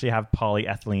that actually have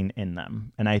polyethylene in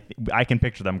them, and I can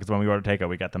picture them because when we order takeout,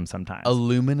 we get them sometimes.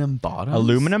 Aluminum bottoms.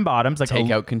 Aluminum bottoms, like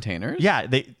takeout containers. Yeah,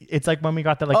 it's like when we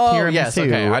got the like Oh tiramisu. yes,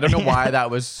 okay. I don't know why that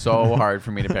was so hard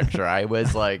for me to picture. I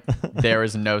was like, there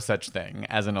is no such thing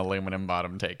as an aluminum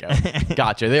bottom takeout.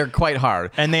 Gotcha. They're quite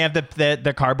hard. And they have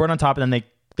the cardboard on top, and then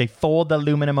they fold the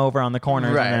aluminum over on the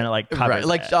corners, and then it like covers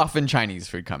like it. often Chinese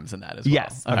food comes in that as well.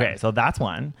 Yes. Okay. So that's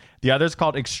one. The other is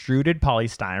called extruded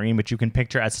polystyrene, which you can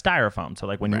picture as styrofoam. So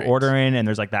like when you order in, and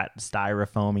there's like that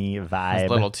styrofoamy vibe. Those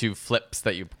little two flips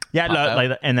that you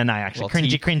and then I actually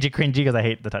cringy because I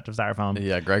hate the touch of styrofoam.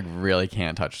 Yeah, Greg really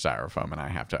can't touch styrofoam, and I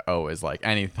have to always like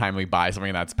anytime we buy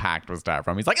something that's packed with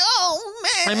styrofoam, he's like, "Oh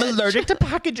man, I'm allergic to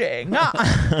packaging."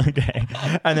 Okay.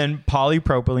 And then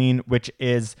polypropylene, which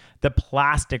is the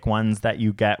plastic ones that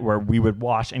you get where we would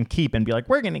wash and keep and be like,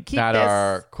 we're going to keep that this.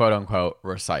 are quote unquote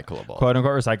recyclable. Quote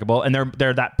unquote recyclable. And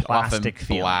they're that plastic often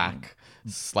feeling. black.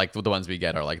 Like the ones we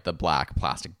get are like the black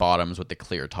plastic bottoms with the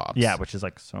clear tops. Yeah, which is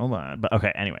like so bad. But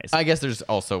okay, anyways. I guess there's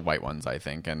also white ones, I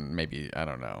think, and maybe, I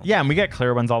don't know. Yeah, and we get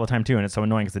clear ones all the time too, and it's so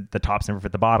annoying because the tops never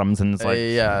fit the bottoms, and it's like,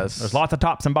 yes. There's lots of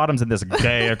tops and bottoms in this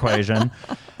gay equation.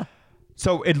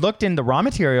 So it looked in the raw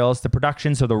materials, the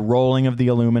production, so the rolling of the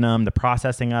aluminum, the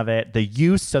processing of it, the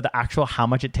use, so the actual how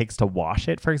much it takes to wash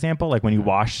it, for example. Like when you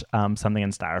wash something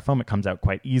in styrofoam, it comes out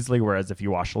quite easily, whereas if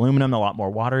you wash aluminum, a lot more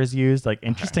water is used. Like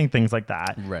interesting things like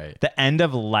that. Right. The end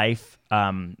of life,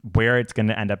 where it's going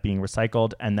to end up being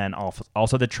recycled, and then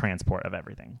also the transport of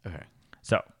everything. Okay.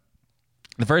 So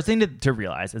the first thing to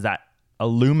realize is that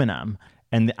aluminum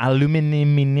and the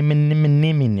aluminum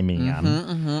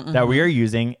that we are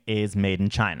using is made in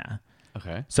China.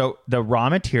 Okay. So the raw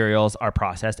materials are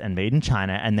processed and made in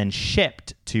China and then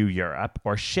shipped to Europe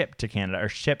or shipped to Canada or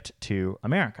shipped to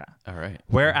America. All right.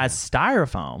 Whereas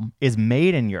styrofoam is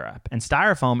made in Europe and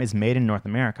styrofoam is made in North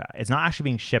America. It's not actually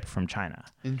being shipped from China.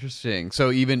 Interesting.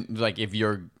 So even like if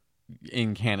you're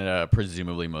in Canada,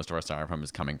 presumably most of our styrofoam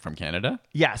is coming from Canada?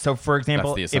 Yeah. So for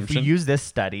example, That's the if we assumption? use this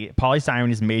study,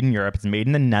 polystyrene is made in Europe. It's made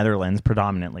in the Netherlands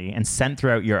predominantly and sent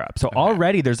throughout Europe. So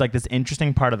already there's like this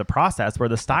interesting part of the process where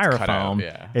the styrofoam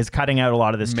is cutting out a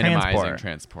lot of this minimizing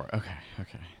transport.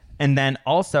 Okay. And then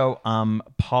also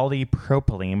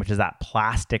polypropylene, which is that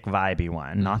plastic vibey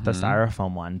one, not the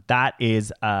styrofoam one. That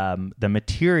is the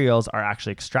materials are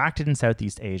actually extracted in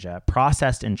Southeast Asia,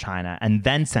 processed in China, and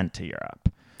then sent to Europe.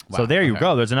 Wow, so there you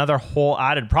go. There's another whole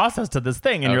added process to this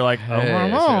thing. And you're like,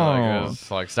 oh, it's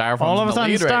like styrofoam. all of a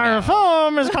sudden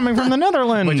styrofoam is coming from the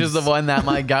Netherlands. Which is the one that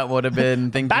my gut would have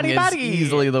been thinking is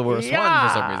easily the worst one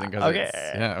for some reason.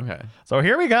 Okay. So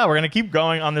here we go. We're going to keep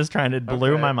going on this trend. It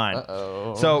blew my mind.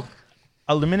 Uh-oh. So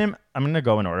aluminum, I'm going to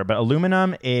go in order, but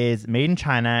aluminum is made in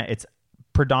China. It's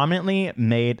predominantly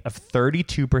made of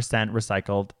 32%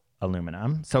 recycled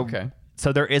aluminum.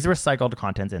 So there is recycled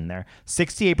content in there.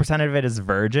 68% of it is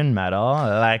virgin metal,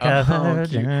 like a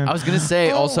virgin. I was going to say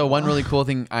also one really cool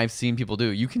thing I've seen people do.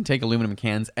 You can take aluminum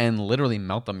cans and literally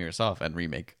melt them yourself and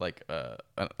remake like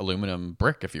an aluminum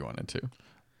brick if you wanted to.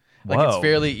 Like it's Whoa.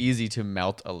 fairly easy to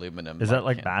melt aluminum. Is that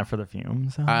like can- bad for the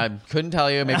fumes? I couldn't tell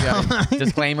you. Maybe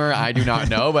disclaimer. I do not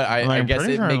know, but I I'm guess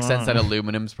pretty it sure makes sense not. that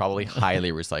aluminum is probably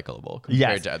highly recyclable compared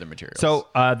Yes. to other materials. So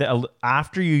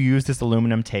after you use this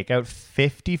aluminum takeout,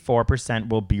 54%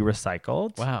 will be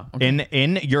recycled. Wow.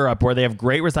 In Europe, where they have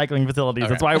great recycling facilities.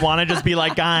 That's why I want to just be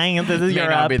like, guys, this is May Europe.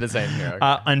 not be the same here.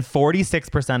 Okay. And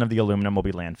 46% of the aluminum will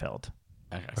be landfilled.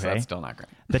 Okay, so that's still not great.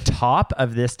 The top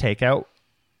of this takeout,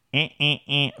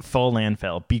 full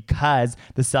landfill, because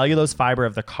the cellulose fiber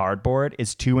of the cardboard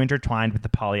is too intertwined with the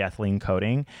polyethylene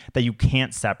coating that you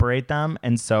can't separate them,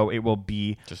 and so it will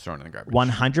be Just thrown in the garbage.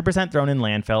 100% thrown in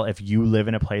landfill if you live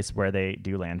in a place where they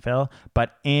do landfill.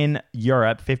 But in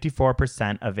Europe,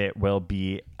 54% of it will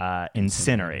be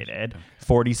incinerated.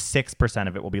 46%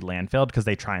 of it will be landfilled because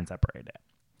they try and separate it.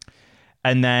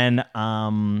 And then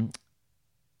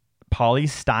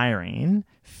polystyrene,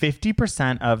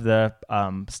 50% of the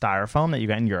styrofoam that you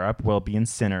get in Europe will be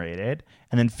incinerated,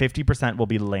 and then 50% will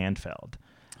be landfilled.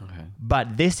 Okay.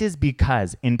 But this is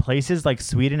because in places like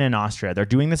Sweden and Austria, they're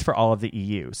doing this for all of the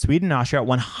EU. Sweden and Austria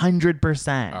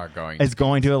 100% Are going is to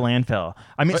going to a landfill.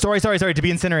 I mean, sorry, to be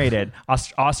incinerated.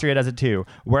 Austria does it too.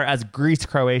 Whereas Greece,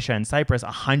 Croatia, and Cyprus,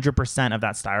 100% of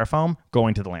that styrofoam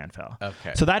going to the landfill.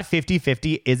 Okay. So that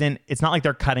 50-50 it's not like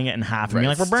they're cutting it in half and being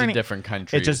like, we're It's burning. different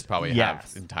countries It just probably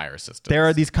yes. have entire systems. There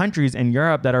are these countries in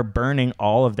Europe that are burning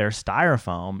all of their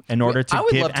styrofoam in order to I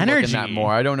would give love to energy. look in that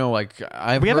more. I don't know. Like We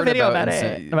have a heard video about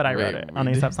inci- it, but I wrote Wait, it on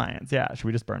we ASAP did? Science. Yeah, should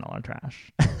we just burn all our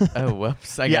trash? Oh,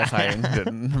 whoops. I Yeah. guess I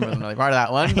wasn't really part of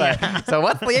that one. But so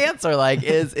what's the answer? Like,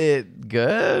 is it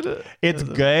good? It's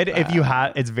good if you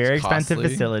have. It's very It's expensive costly.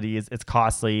 facilities. It's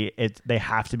costly. They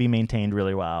have to be maintained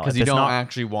really well. Because If you it's don't not-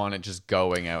 actually want it just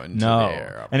going out into No, the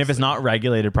air. and if it's obviously. not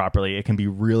regulated properly, it can be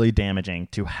really damaging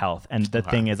to health. And the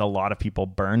thing is, a lot of people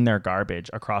burn their garbage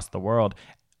across the world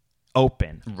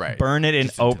open, Right. burn it in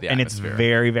Just into open, the and it's atmosphere.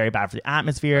 very, very bad for the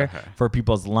atmosphere, for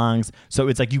people's lungs. So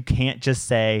it's like you can't just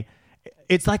say.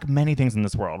 It's like many things in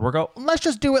this world. Let's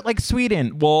just do it like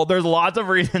Sweden. Well, there's lots of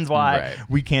reasons why Right.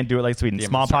 we can't do it like Sweden. The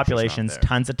Small infrastructure's not populations, there.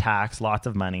 tons of tax, lots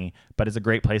of money, but it's a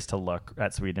great place to look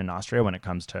at Sweden and Austria when it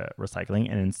comes to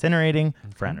recycling and incinerating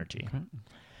for energy.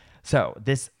 So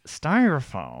this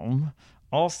styrofoam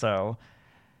also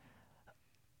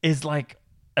is like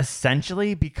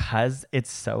essentially, because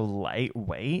it's so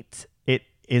lightweight, it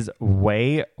is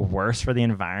way worse for the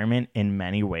environment in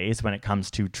many ways when it comes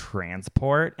to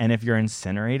transport. And if you're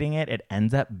incinerating it, it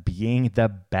ends up being the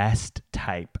best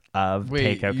type of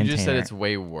Wait, takeout you container. just said it's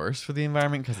way worse for the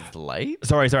environment because it's light?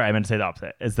 Sorry, I meant to say the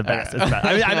opposite. It's the best. Okay. It's the best.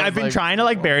 I mean, I've been Like- trying to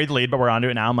like bury the lead, but we're onto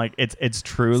it now. I'm like, it's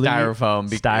truly Styrofoam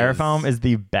because- Styrofoam is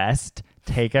the best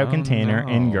takeout container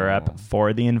in no. Europe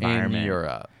for the environment. In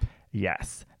Europe.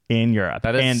 Yes, in Europe.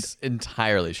 That and is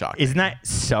entirely shocking. isn't that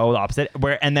so the opposite?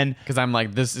 And then Because I'm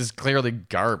like, this is clearly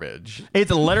garbage. it's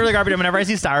literally garbage. And whenever I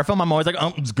see styrofoam, I'm always like,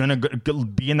 oh, it's gonna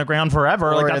be in the ground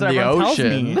forever. Or Like that's in what the everyone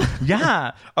ocean. tells me.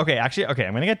 Yeah. Okay. Actually, I'm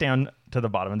gonna get down to the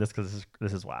bottom of this because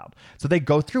this is wild. So they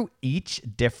go through each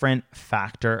different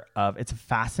factor of. It's a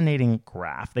fascinating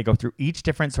graph. They go through each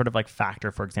different sort of like factor.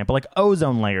 For example, like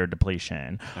ozone layer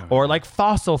depletion or like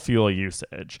fossil fuel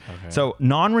usage. So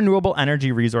non-renewable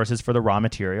energy resources for the raw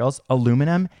materials.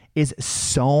 Aluminum is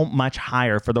so much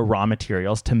higher for the raw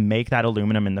materials to make that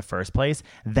aluminum in the first place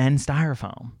than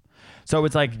styrofoam. So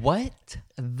it's like, What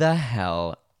the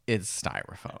hell is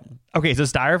styrofoam? okay, so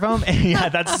styrofoam, yeah,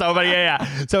 that's so funny. Yeah.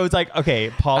 So it's like,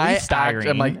 okay, polystyrene.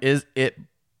 I'm like, is it?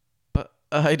 But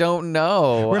I don't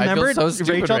know. remember, I feel so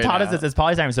stupid Rachel right taught us now. this. It's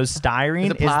polystyrene. So styrene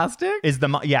Is it plastic? is the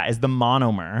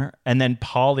monomer, and then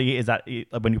poly is that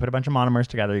when you put a bunch of monomers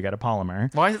together, you get a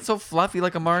polymer. Why is it so fluffy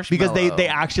like a marshmallow? Because they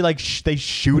actually like they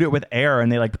shoot it with air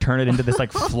and they like turn it into this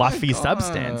like fluffy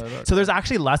substance. So there's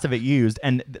actually less of it used,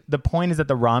 and the point is that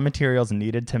the raw materials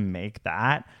needed to make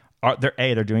that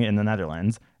they're doing it in the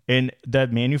Netherlands. In the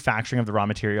manufacturing of the raw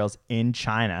materials in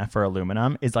China for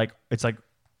aluminum is like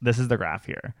this is the graph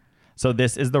here. So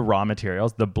this is the raw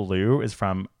materials. The blue is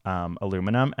from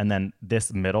aluminum, and then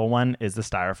this middle one is the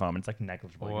styrofoam. It's like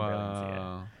negligible. You can barely see it.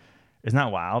 Wow. Isn't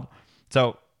that wild?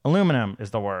 So aluminum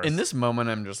is the worst. In this moment,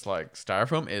 I'm just like,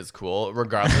 styrofoam is cool,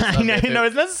 regardless. Of I know, if it-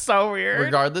 isn't that so weird?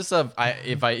 Regardless of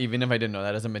even if I didn't know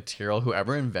that as a material,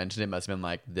 whoever invented it must have been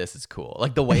like, this is cool.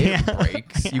 Like the way it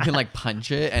breaks, you can like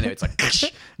punch it and it's like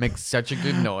makes such a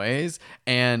good noise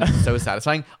and so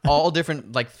satisfying. All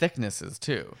different like thicknesses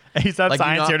too. He's not Like,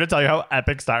 science here to tell you how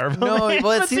epic styrofoam No, is.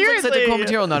 well, it But seems like such a cool seriously.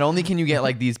 material. Not only can you get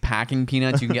like these packing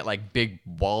peanuts, you can get like big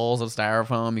balls of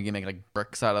styrofoam. You can make like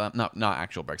bricks out of them. Not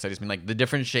actual bricks. I just mean like the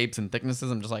different shapes and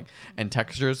thicknesses. I'm just like, and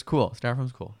textures. Cool.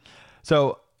 Styrofoam's cool.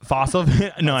 So fossil.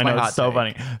 No, I my know, hot it's so take.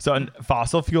 funny. So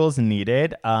fossil fuels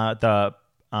needed. The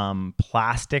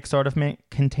plastic sort of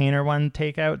container one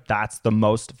takeout, that's the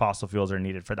most fossil fuels are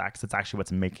needed for that, because it's actually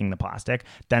what's making the plastic,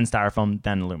 then styrofoam,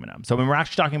 then aluminum. So when we're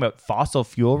actually talking about fossil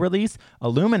fuel release,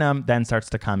 aluminum then starts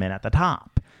to come in at the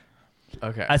top.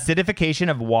 Okay.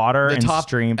 Acidification of water The and top,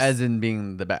 streams, as in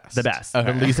being the best. the best,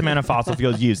 Okay. the least amount of fossil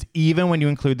fuels used, even when you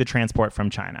include the transport from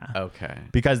China. Okay.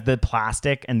 Because the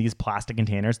plastic and these plastic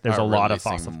containers, there's Are a lot of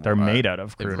releasing fossil. They're more- made out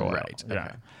of crude oil. Right. Yeah.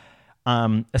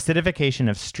 Okay. Acidification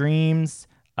of streams.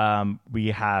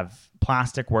 We have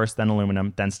plastic worse than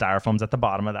aluminum, then styrofoam's at the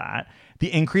bottom of that.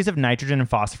 The increase of nitrogen and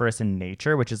phosphorus in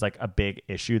nature, which is like a big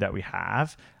issue that we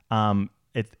have.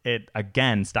 It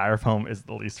again, styrofoam is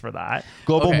the least for that.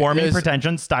 Global Okay, warming there's-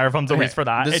 pretension, styrofoam's the least for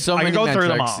that. There's so I many can go through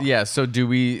them metrics. all. Yeah. So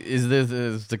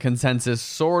is the consensus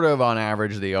sort of on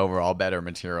average the overall better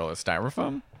material is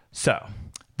styrofoam? So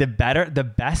the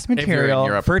best you're in material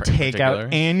Europe for in particular.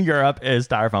 takeout in Europe is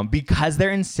styrofoam, because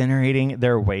they're incinerating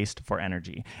their waste for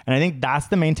energy. And I think that's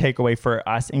the main takeaway for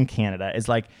us in Canada is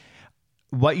like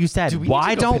what you said. Do we need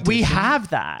Why to go don't we petition? have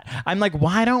that? I'm like,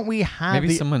 why don't we have Maybe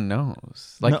the- someone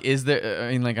knows. Like, No. is there?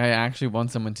 I mean, like, I actually want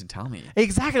someone to tell me.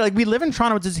 Exactly. Like we live in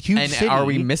Toronto, which is a huge And city. are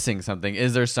we missing something?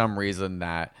 Is there some reason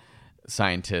that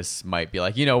scientists might be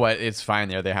like, you know what, it's fine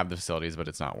there, they have the facilities, but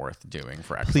it's not worth doing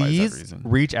for X, Y, Z Please reason?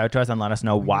 reach out to us and let us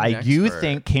know why an you expert.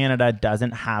 think Canada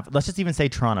doesn't have, let's just even say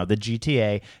Toronto, the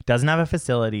GTA doesn't have a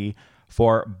facility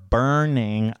for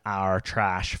burning our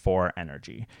trash for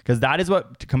energy, because that is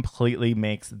what completely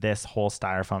makes this whole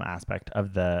styrofoam aspect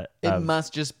of the It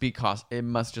must just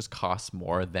cost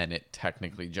more than it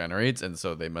technically generates, and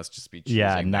so they must just be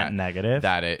choosing net that, negative.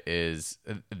 that it is,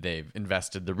 they've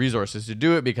invested the resources to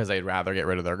do it because they'd rather get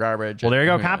rid of their garbage. Well, there you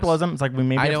go. Who knows? Capitalism. It's like we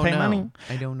maybe I have to don't pay know. money.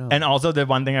 I don't know. And also, the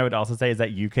one thing I would also say is that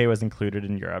UK was included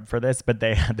in Europe for this, but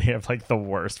they have like the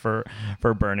worst for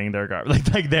burning their garbage.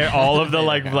 Like they're all of the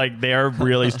like they're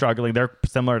really struggling. They're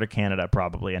similar to Canada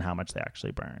probably in how much they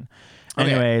actually burn.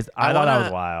 Okay. Anyways, I thought that wanna-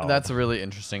 was wild. That's really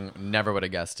interesting. Never would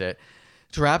have guessed it.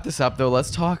 To wrap this up, though, let's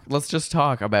just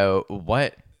talk about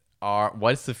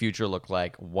what's the future look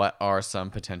like? What are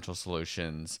some potential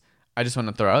solutions? I just want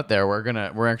to throw out there,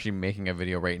 we're actually making a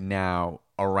video right now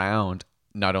around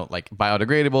not only like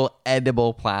biodegradable,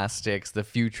 edible plastics, the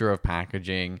future of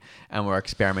packaging, and we're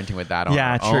experimenting with that on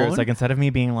yeah, our true. own. It's like instead of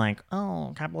me being like,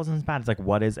 "Oh, capitalism is bad," it's like,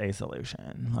 "What is a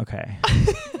solution?" Okay,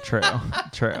 true.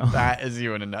 That is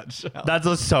you in a nutshell. That's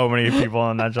just so many people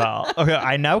in a nutshell. Okay,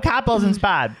 I know capitalism's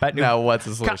bad, but Now, what's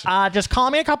the solution? Just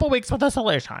call me a couple weeks with a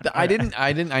solution.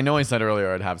 I know I said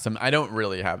earlier I'd have some. I don't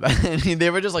really have that. I mean, they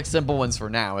were just like simple ones for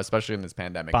now, especially in this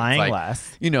pandemic. Buying It's like,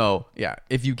 less. Yeah.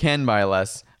 If you can buy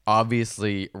less,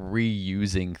 obviously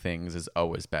reusing things is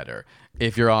always better.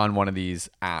 If you're on one of these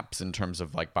apps in terms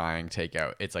of like buying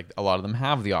takeout, it's like a lot of them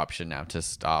have the option now to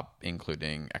stop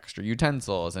including extra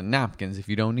utensils and napkins if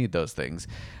you don't need those things.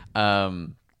 Yeah,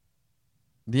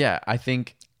 I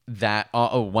think that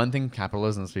one thing,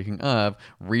 capitalism, speaking of,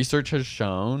 research has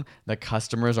shown that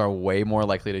customers are way more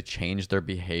likely to change their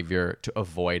behavior to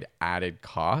avoid added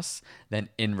costs than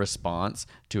in response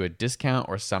to a discount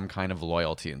or some kind of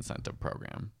loyalty incentive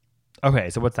program. Okay,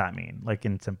 so what's that mean? Like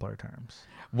in simpler terms?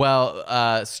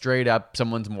 Well, straight up,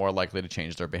 someone's more likely to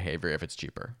change their behavior if it's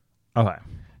cheaper. Okay.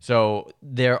 So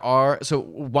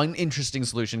one interesting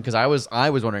solution, because I was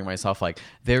wondering myself, like,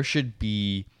 there should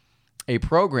be a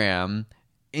program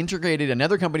integrated,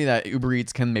 another company that Uber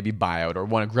Eats can maybe buy out, or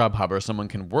one of Grubhub or someone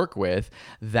can work with,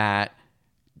 that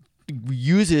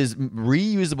uses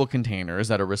reusable containers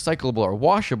that are recyclable or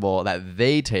washable that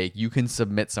they take, you can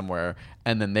submit somewhere,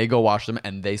 and then they go wash them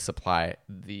and they supply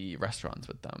the restaurants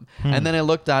with them. And then I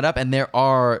looked that up, and there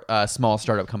are small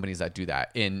startup companies that do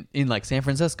that. In like San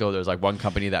Francisco, there's like one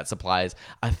company that supplies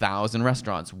 1,000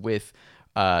 restaurants with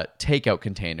takeout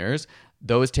containers.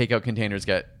 Those takeout containers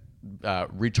get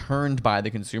returned by the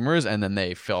consumers, and then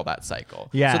they fill that cycle.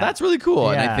 Yeah. So that's really cool.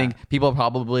 And I Yeah. think people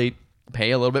probably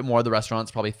pay a little bit more. The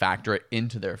restaurants probably factor it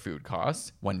into their food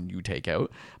costs when you take out.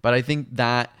 But I think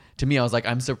that, to me, I was like,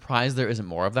 I'm surprised there isn't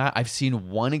more of that. I've seen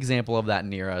one example of that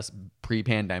near us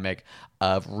pre-pandemic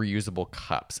of reusable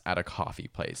cups at a coffee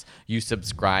place. You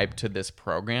subscribe to this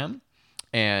program,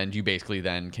 and you basically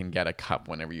then can get a cup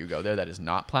whenever you go there that is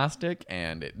not plastic,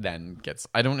 and it then gets,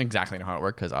 I don't exactly know how it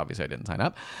works because obviously I didn't sign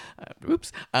up.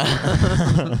 Oops.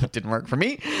 Didn't work for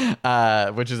me,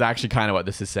 which is actually kind of what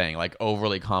this is saying. Like,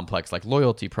 overly complex, like,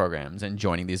 loyalty programs and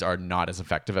joining these are not as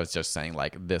effective as just saying,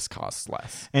 like, this costs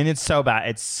less. And it's so bad.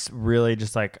 It's really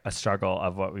just like a struggle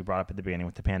of what we brought up at the beginning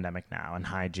with the pandemic now, and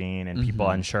hygiene, and people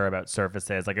unsure about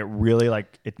surfaces. Like, it really,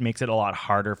 like, it makes it a lot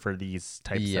harder for these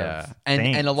types of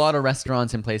things. And a lot of restaurants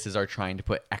restaurants and places are trying to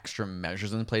put extra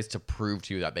measures in place to prove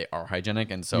to you that they are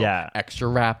hygienic. And so extra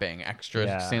wrapping,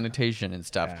 extra sanitation and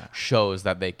stuff shows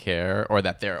that they care or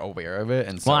that they're aware of it.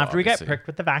 And so after we get pricked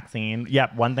with the vaccine,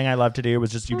 one thing I love to do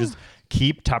was just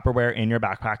keep Tupperware in your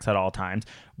backpacks at all times.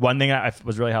 One thing that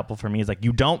was really helpful for me is like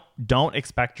you don't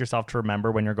expect yourself to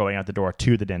remember when you're going out the door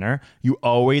to the dinner. You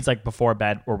always, like before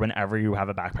bed or whenever you have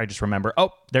a backpack, just remember,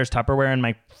 oh, there's Tupperware in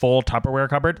my full Tupperware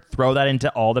cupboard. Throw that into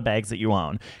all the bags that you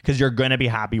own, because you're going to be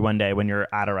happy one day when you're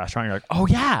at a restaurant. You're like, oh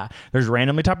yeah, there's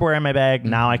randomly Tupperware in my bag.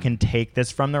 Now I can take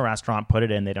this from the restaurant, put it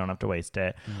in. They don't have to waste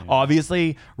it.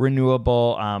 Obviously,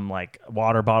 renewable like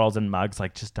water bottles and mugs,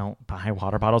 like just don't buy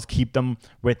water bottles. Keep them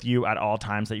with you at all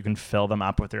times so that you can fill them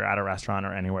up if you're at a restaurant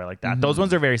or anywhere like that. Those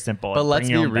ones are very simple. But let's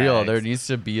be real. There needs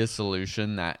to be a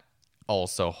solution that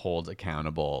also holds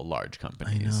accountable large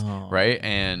companies, right?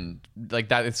 And like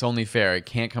that, it's only fair. It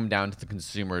can't come down to the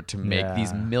consumer to make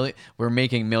these we're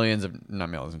making millions of, not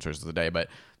millions of choices a day, but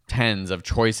tens of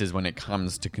choices when it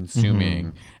comes to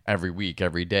consuming every week,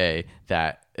 every day,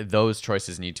 that those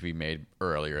choices need to be made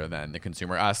earlier than the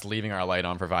consumer. Us leaving our light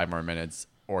on for 5 more minutes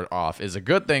or off is a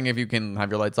good thing if you can have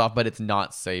your lights off, but it's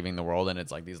not saving the world. And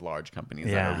it's like these large companies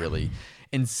that are really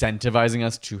incentivizing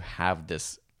us to have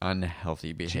this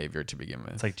unhealthy behavior to begin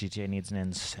with. It's like GTA needs an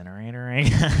incinerator, I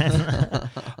guess.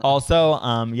 Also,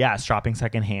 shopping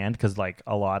secondhand, because like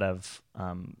a lot of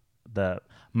the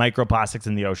microplastics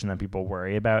in the ocean that people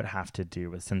worry about have to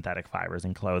do with synthetic fibers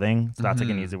in clothing. So that's like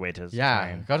an easy way to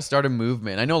got to start a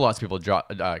movement. I know lots of people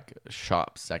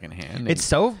shop secondhand. It's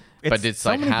so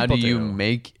like, how do you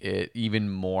make it even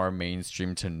more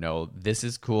mainstream to know this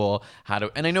is cool?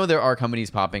 And I know there are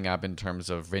companies popping up in terms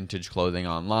of vintage clothing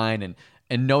online,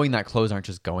 and knowing that clothes aren't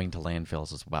just going to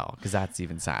landfills as well, because that's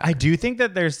even sad. I do think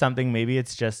that there's something, maybe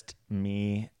it's just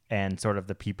me and sort of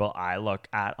the people I look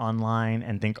at online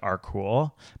and think are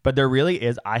cool, but there really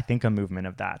is, I think, a movement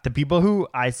of that. The people who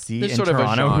I see in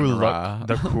Toronto who look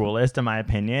the coolest, in my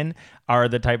opinion, are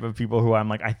the type of people who I'm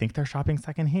like, I think they're shopping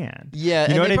secondhand. Yeah,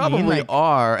 you know and they what I mean? Probably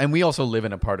are. And we also live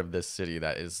in a part of this city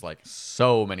that is like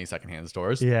so many secondhand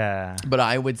stores. Yeah. But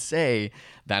I would say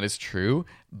that is true,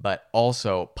 but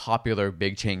also popular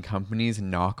big chain companies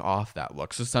knock off that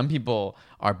look. So some people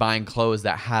are buying clothes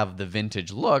that have the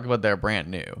vintage look, but they're brand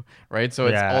new, right? So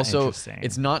it's also,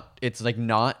 it's not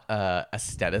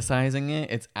aestheticizing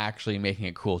it. It's actually making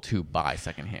it cool to buy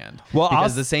secondhand. Well,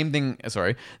 because the same thing has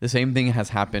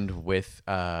happened with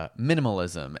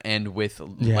minimalism and with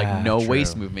like no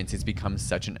waste movements. It's become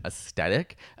such an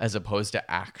aesthetic as opposed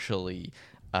to actually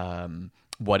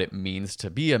what it means to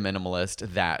be a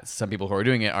minimalist, that some people who are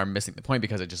doing it are missing the point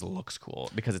because it just looks cool,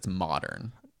 because it's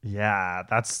modern. Yeah,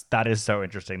 that is so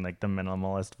interesting, like the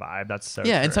minimalist vibe. That's so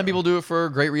true. And some people do it for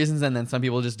great reasons, and then some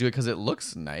people just do it because it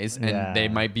looks nice, and they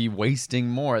might be wasting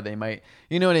more. They might,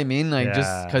 you know what I mean? Like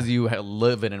just because you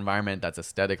live in an environment that's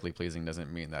aesthetically pleasing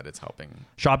doesn't mean that it's helping.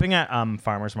 Shopping at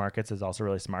farmers markets is also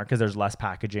really smart, because there's less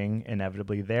packaging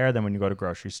inevitably there than when you go to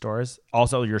grocery stores.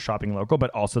 Also, you're shopping local, but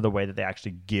also the way that they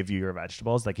actually give you your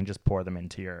vegetables, they can just pour them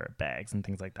into your bags and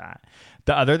things like that.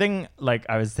 The other thing, like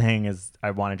I was saying, is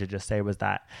I wanted to just say was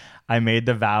that I made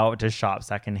the vow to shop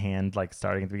secondhand, like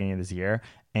starting at the beginning of this year.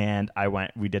 And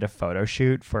we did a photo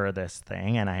shoot for this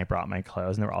thing, and I brought my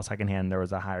clothes, and they were all secondhand. There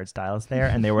was a hired stylist there,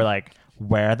 and they were like,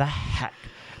 where the heck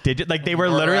did you, like, they were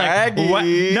literally like, what?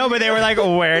 No, but they were like,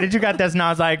 where did you get this? And I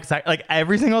was like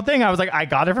every single thing, I was like, I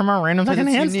got it from a random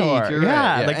secondhand store.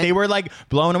 Yeah. Like they were like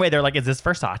blown away. They're like, is this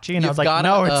Versace? And I was like,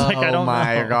 no, it's like, I don't know. Oh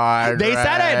my God. They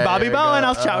said it. Bobby Bowen.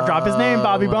 I'll drop his name.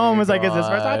 Bobby Bowen was like, is this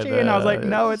Versace? And I was like,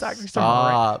 no, it's actually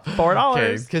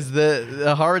 $4. Because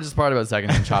the hardest part about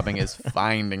secondhand shopping is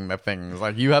finding the things.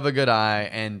 Like, you have a good eye,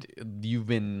 and you've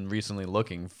been recently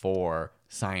looking for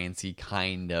sciencey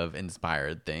kind of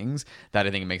inspired things that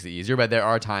I think makes it easier. But there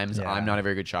are times I'm not a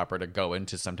very good shopper to go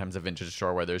into sometimes a vintage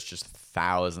store where there's just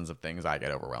thousands of things. I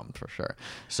get overwhelmed for sure.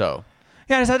 So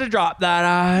yeah, I just had to drop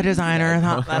that designer.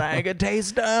 Thought that I could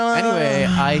taste. Anyway,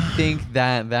 I think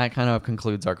that kind of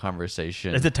concludes our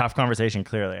conversation. It's a tough conversation,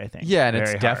 clearly, I think. Yeah, and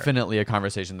it's definitely a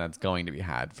conversation that's going to be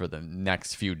had for the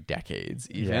next few decades,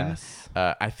 even. Yes.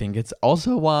 I think it's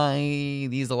also why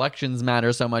these elections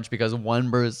matter so much, because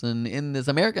one person in this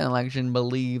American election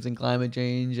believes in climate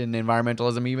change and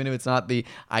environmentalism, even if it's not the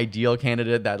ideal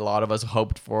candidate that a lot of us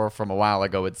hoped for from a while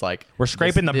ago. It's like, we're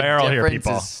scraping the barrel here, people. The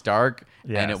difference is stark,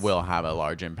 and it will have a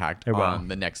large impact on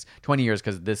the next 20 years,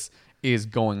 because this is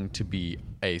going to be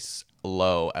a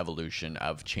slow evolution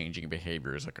of changing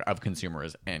behaviors of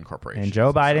consumers and corporations. And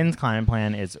Joe Biden's climate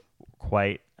plan is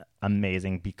quite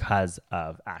amazing because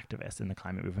of activists in the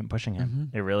climate movement pushing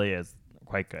him. It really is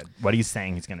quite good. What he's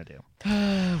saying he's going to do.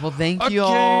 Well, thank you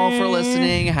all for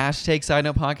listening. Hashtag Side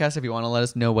Note Podcast if you want to let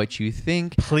us know what you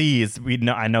think. Please,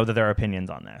 I know that there are opinions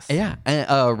on this. Yeah.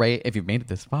 And right, if you've made it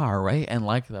this far, right, and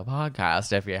like the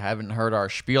podcast, if you haven't heard our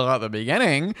spiel at the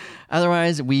beginning.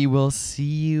 Otherwise, we will see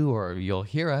you or you'll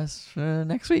hear us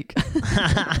next week.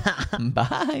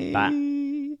 Bye.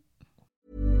 Bye.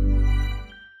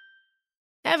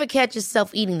 Ever catch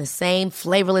yourself eating the same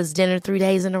flavorless dinner 3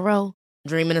 days in a row?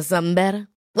 Dreaming of something better?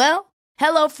 Well,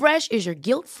 HelloFresh is your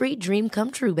guilt-free dream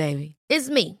come true, baby. It's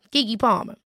me, Keke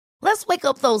Palmer. Let's wake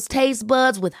up those taste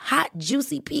buds with hot,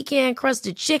 juicy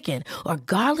pecan-crusted chicken or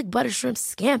garlic butter shrimp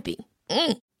scampi.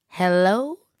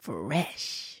 Hello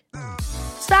Fresh.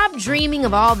 Stop dreaming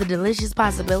of all the delicious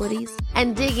possibilities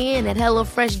and dig in at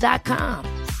HelloFresh.com.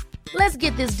 Let's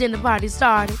get this dinner party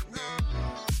started.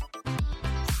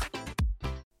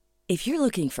 If you're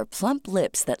looking for plump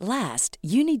lips that last,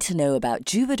 you need to know about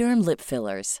Juvederm lip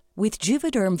fillers. With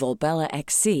Juvederm Volbella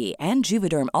XC and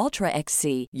Juvederm Ultra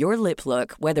XC, your lip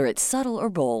look, whether it's subtle or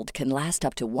bold, can last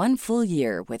up to 1 full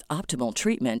year with optimal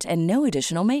treatment and no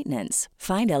additional maintenance.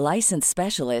 Find a licensed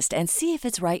specialist and see if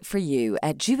it's right for you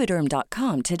at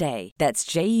Juvederm.com today. That's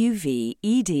JUVEDERM.com.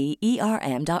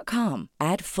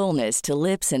 Add fullness to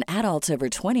lips in adults over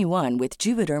 21 with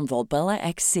Juvederm Volbella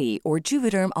XC or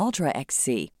Juvederm Ultra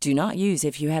XC. Do not use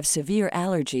if you have severe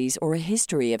allergies or a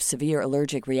history of severe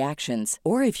allergic reactions,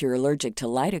 or if you're allergic to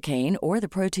lidocaine or the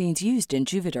proteins used in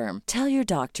Juvederm. Tell your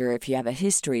doctor if you have a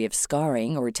history of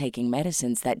scarring or taking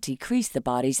medicines that decrease the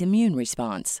body's immune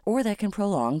response or that can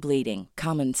prolong bleeding.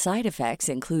 Common side effects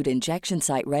include injection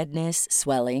site redness,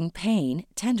 swelling, pain,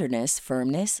 tenderness,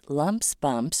 firmness, lumps,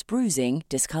 bumps, bruising,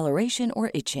 discoloration,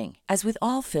 or itching. As with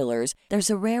all fillers,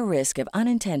 there's a rare risk of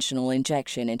unintentional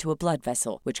injection into a blood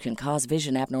vessel, which can cause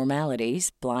vision abnormalities,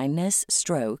 blindness,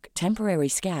 stroke, temporary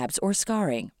scabs, or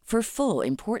scarring. For full,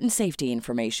 important safety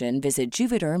information, visit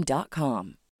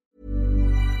Juvederm.com.